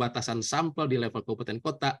keterbatasan sampel di level kabupaten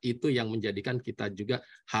kota, itu yang menjadikan kita juga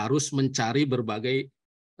harus mencari berbagai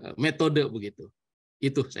metode begitu.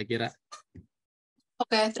 Itu saya kira.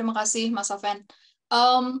 Oke, terima kasih Mas Aven.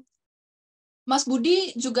 Mas Budi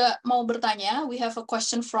juga mau bertanya. We have a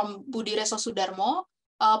question from Budi Reso Sudarmo.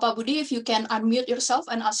 Pak Budi, if you can unmute yourself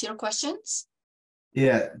and ask your questions.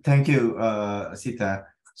 Yeah, thank you, Sita.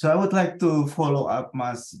 So I would like to follow up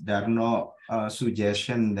Mas Darno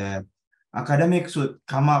suggestion that academics should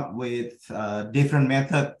come up with different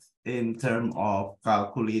method in terms of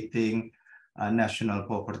calculating national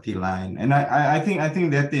poverty line, and I think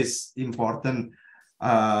that is important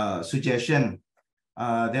suggestion.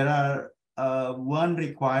 There are one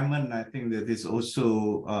requirement I think that is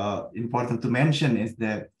also important to mention is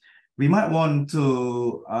that we might want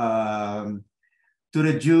to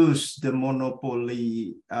reduce the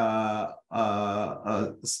monopoly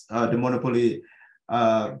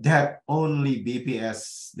that only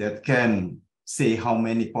BPS that can say how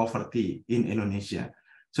many poverty in Indonesia.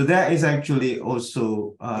 So that is actually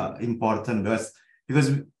also important because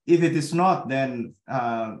if it is not, then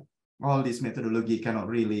all this methodology cannot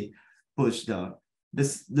really push down.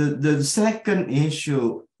 The second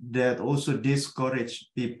issue that also discourage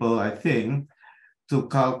people, I think, to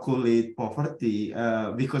calculate poverty,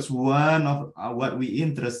 because one of what we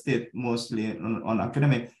interested mostly on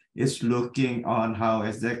academic is looking on how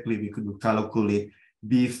exactly we could calculate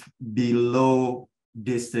below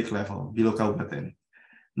district level, below kabupaten.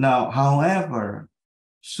 Now, however,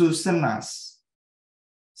 Susenas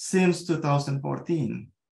since 2014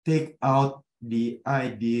 take out the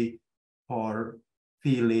ID for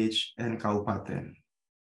village and kabupaten.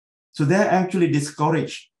 So that actually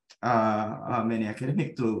discouraged many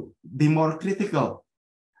academics to be more critical.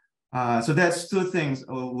 So that's two things.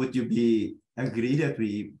 Would you agree that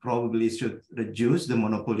we probably should reduce the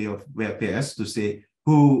monopoly of BPS to say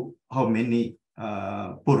how many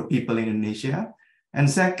poor people in Indonesia? And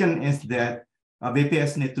second is that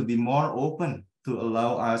BPS need to be more open to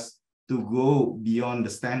allow us to go beyond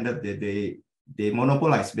the standard that they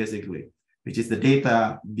monopolize basically, which is the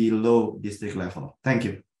data below district level. Thank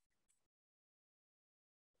you.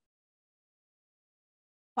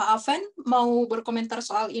 Pak Aven mau berkomentar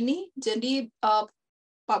soal ini. Jadi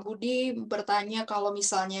Pak Budi bertanya kalau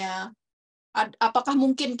misalnya apakah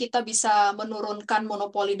mungkin kita bisa menurunkan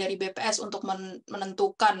monopoli dari BPS untuk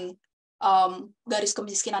menentukan garis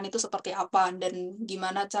kemiskinan itu seperti apa dan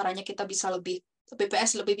gimana caranya kita bisa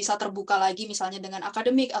BPS lebih bisa terbuka lagi misalnya dengan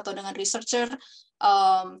akademik atau dengan researcher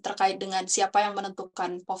terkait dengan siapa yang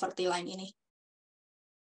menentukan poverty line ini.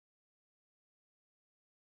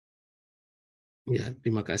 Ya,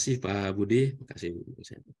 terima kasih Pak Budi. Terima kasih.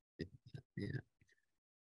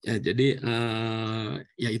 Ya, jadi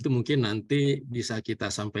ya itu mungkin nanti bisa kita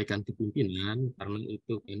sampaikan ke pimpinan karena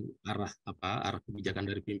itu arah kebijakan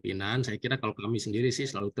dari pimpinan. Saya kira kalau kami sendiri sih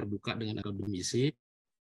selalu terbuka dengan akademisi.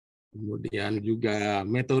 Kemudian juga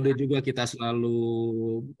metode juga kita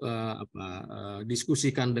selalu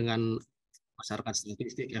diskusikan dengan masyarakat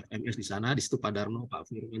statistik FMS di sana. Di situ Pak Darno, Pak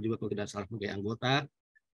Firman juga kalau tidak salah sebagai anggota.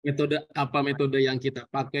 Metode yang kita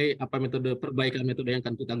pakai, apa metode perbaikan metode yang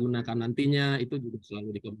akan kita gunakan nantinya, itu juga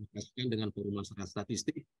selalu dikomunikasikan dengan forum masyarakat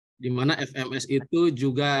statistik, di mana FMS itu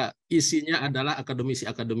juga isinya adalah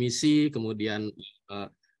akademisi-akademisi, kemudian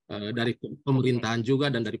dari pemerintahan juga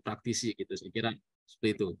dan dari praktisi gitu. Saya kira seperti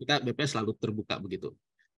itu. Kita BPS selalu terbuka begitu.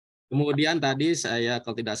 Kemudian tadi saya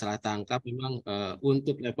kalau tidak salah tangkap memang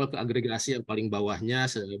untuk level keagregasi yang paling bawahnya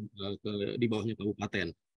di bawahnya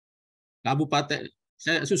kabupaten.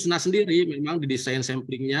 Susna sendiri memang didesain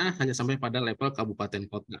samplingnya hanya sampai pada level kabupaten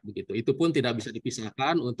kota begitu. Itu pun tidak bisa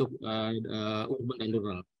dipisahkan untuk urban dan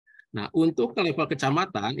rural. Nah, untuk ke level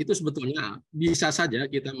kecamatan itu sebetulnya bisa saja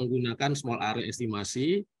kita menggunakan small area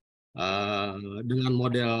estimasi dengan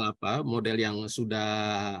model yang sudah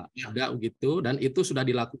ada begitu, dan itu sudah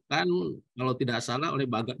dilakukan kalau tidak salah oleh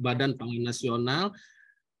Badan Pangan Nasional,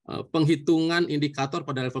 penghitungan indikator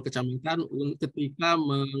pada level kecamatan ketika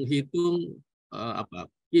menghitung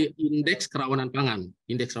indeks kerawanan pangan.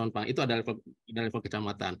 Indeks kerawanan pangan itu ada level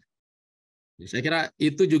kecamatan. Saya kira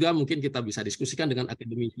itu juga mungkin kita bisa diskusikan dengan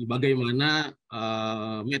akademisi bagaimana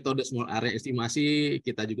metode small area estimasi.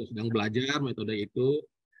 Kita juga sedang belajar metode itu.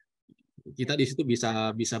 Kita di situ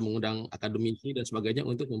bisa mengundang akademisi dan sebagainya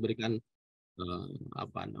untuk memberikan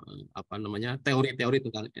apa namanya teori-teori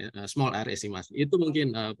tentang small area estimasi. Itu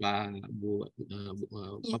mungkin Pak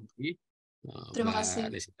Putri, Terima Mbak kasih.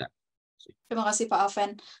 Nesita. Terima kasih Pak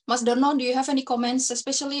Aven. Mas Sudarno, do you have any comments,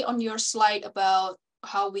 especially on your slide about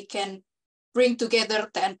how we can bring together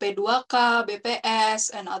TNP 2K,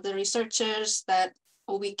 BPS, and other researchers that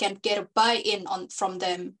we can get a buy-in from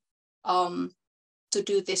them to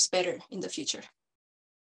do this better in the future?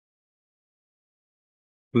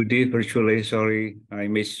 Budi, virtually, sorry, I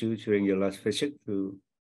missed you during your last visit to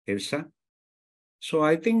IRSA. So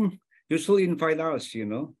I think you should invite us,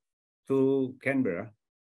 to Canberra.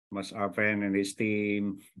 Mas Aven and his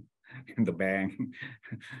team in the bank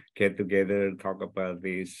get together, talk about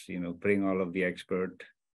this, bring all of the experts.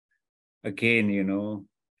 Again,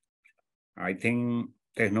 I think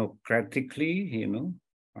technocratically,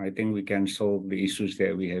 I think we can solve the issues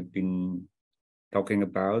that we have been talking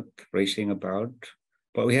about, raising about,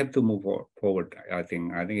 but we have to move forward. I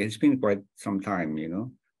think it's been quite some time,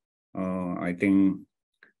 I think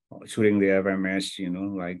during the FMS,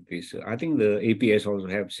 like this, I think the APS also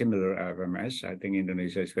have similar FMS. I think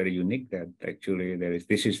Indonesia is very unique that actually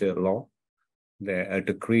this is the law, a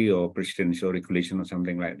decree or presidential regulation or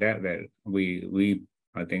something like that, that we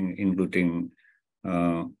I think including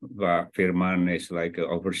Firman is like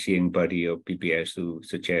an overseeing body of PPS to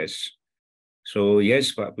suggest. So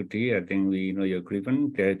yes, Pak Putri, I think we know your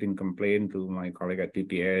grievance. There has been complaint to my colleague at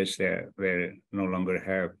PPS that they no longer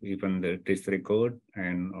have even the district code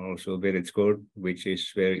and also village code, which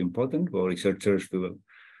is very important for researchers to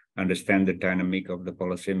understand the dynamic of the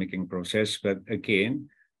policy making process. But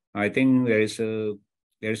again, I think there's a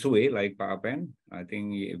way like Pak Aven. I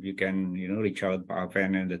think if you can, reach out Pak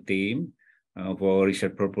Aven and the team for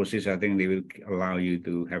research purposes, I think they will allow you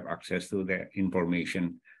to have access to that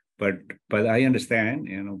information. But I understand,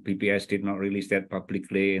 PPS did not release that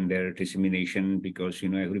publicly in their dissemination because,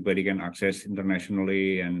 everybody can access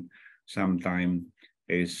internationally and sometimes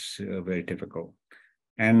it's very difficult.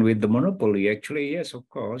 And with the monopoly, actually, yes, of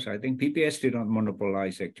course, I think PPS did not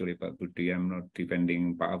monopolize actually, Pak Budi. I'm not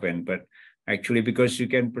defending Pak Aven, but actually because you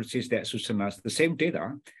can persist that Susanas, the same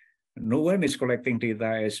data, no one is collecting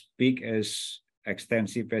data as big as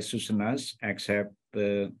extensive as Susanas except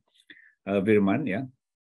Birman, yeah.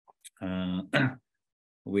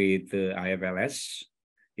 With IFLS.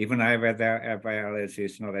 Even IFLS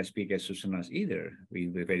is not as big as Susanas either.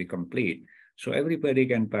 We're very complete. So everybody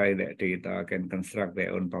can buy that data, can construct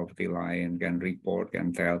their own poverty line, can report,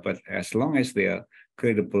 can tell. But as long as they are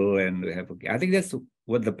credible and we have, I think that's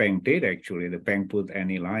what the bank did actually. The bank put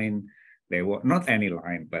any line, they were not any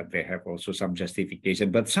line, but they have also some justification.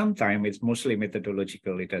 But sometimes it's mostly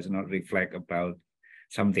methodological. It does not reflect about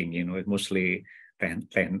something, it's mostly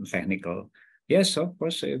technical. Yes, of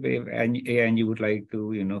course, if ANU would like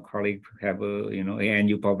to, colleague have a,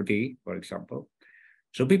 ANU poverty, for example.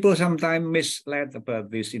 So people sometimes misled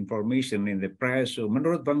about this information in the press. So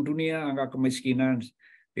menurut Bank Dunia, angka kemiskinan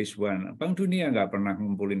is one. Bank Dunia nggak pernah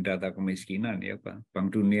ngumpulin data kemiskinan, ya Pak.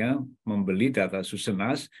 Bank Dunia membeli data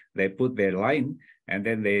Susanas, they put their line, and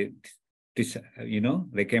then they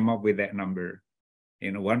came up with that number.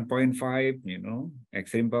 1.5,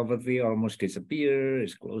 extreme poverty almost disappear,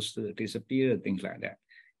 is close to disappear, things like that.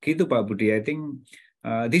 Gitu Pak Budi, I think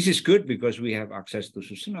this is good because we have access to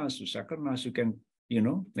Susanas, to Sakernas. You can,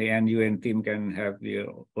 the ANU team can have their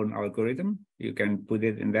own algorithm. You can put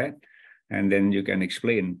it in that, and then you can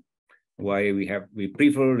explain why we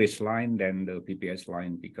prefer this line than the PPS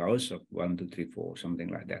line because of 1, 2, 3, 4, something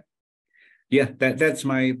like that. Yeah, that's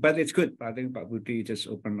but it's good. I think Pak Budi just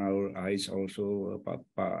open our eyes also, Pak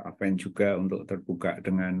Aven juga untuk terbuka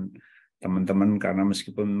dengan teman-teman karena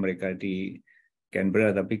meskipun mereka di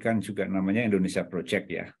Canberra, tapi kan juga namanya Indonesia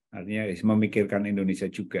Project ya. Artinya memikirkan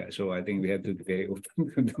Indonesia juga. So I think we have to be very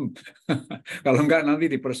open to them. Kalau enggak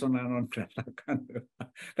nanti dipersona non berantakan.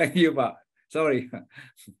 Thank you, Pak. Sorry.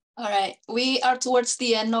 All right, we are towards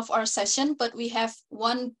the end of our session, but we have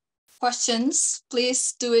one questions.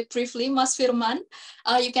 Please do it briefly, Mas Firman.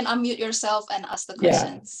 You can unmute yourself and ask the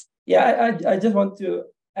questions. Yeah, I just want to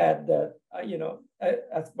add that,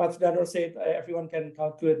 as Mas Sudarno said, everyone can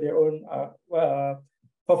calculate their own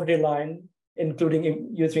poverty line,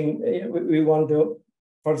 including using, we want to,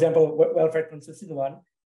 for example, welfare consistent one.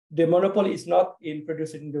 The monopoly is not in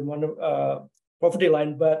producing the poverty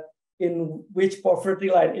line, but in which poverty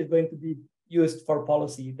line is going to be used for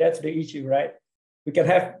policy. That's the issue, right? We can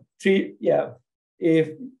have three, I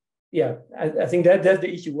think that's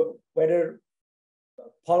the issue, whether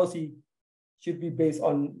policy should be based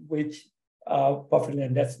on which poverty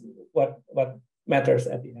line. That's what matters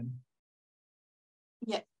at the end.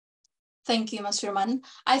 Yeah. Thank you, Mas Firman.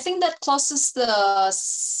 I think that closes the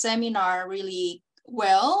seminar really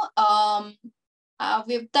well.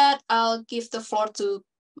 With that, I'll give the floor to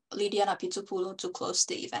Lydia Napitupulu to close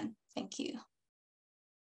the event. Thank you.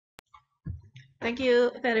 Thank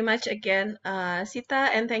you very much again, Sita,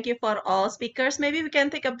 and thank you for all speakers. Maybe we can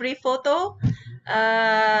take a brief photo.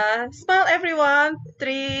 Smile, everyone.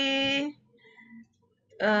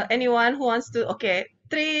 Anyone who wants to? Okay,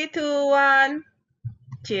 3, 2, 1.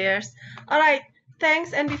 Cheers. All right.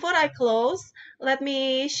 Thanks. And before I close, let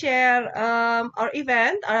me share our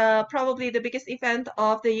event, probably the biggest event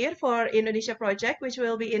of the year for Indonesia Project, which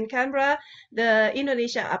will be in Canberra, the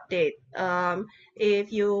Indonesia Update.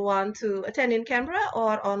 If you want to attend in Canberra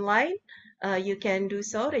or online, you can do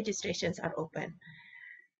so. Registrations are open.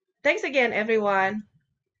 Thanks again, everyone.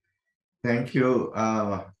 Thank you,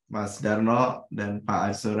 Mas Sudarno dan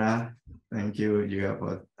Pak Avenzora. Thank you juga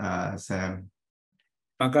buat Sam.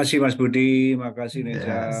 Makasih Mas Budi, makasih Neza,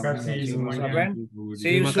 Yes. makasih Mas semuanya. Aben.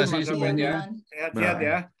 See you Terima soon kasih Mas Aben semuanya. ya. Sehat-sehat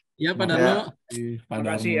ya. Ya, Pak Darno.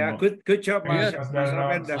 Makasih ya. Good job Mas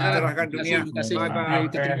Aben dan mencerahkan dunia. Terima kasih. Bye bye. Sampai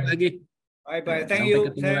ketemu lagi. Bye bye. Thank Sampai you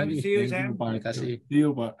ketemu Sam. lagi. See you Thank Sam. you, Pak. Terima kasih. See you,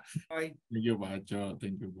 Pak. Bye. Thank you, Pak Aco.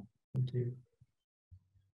 Thank you, Pak. Thank you.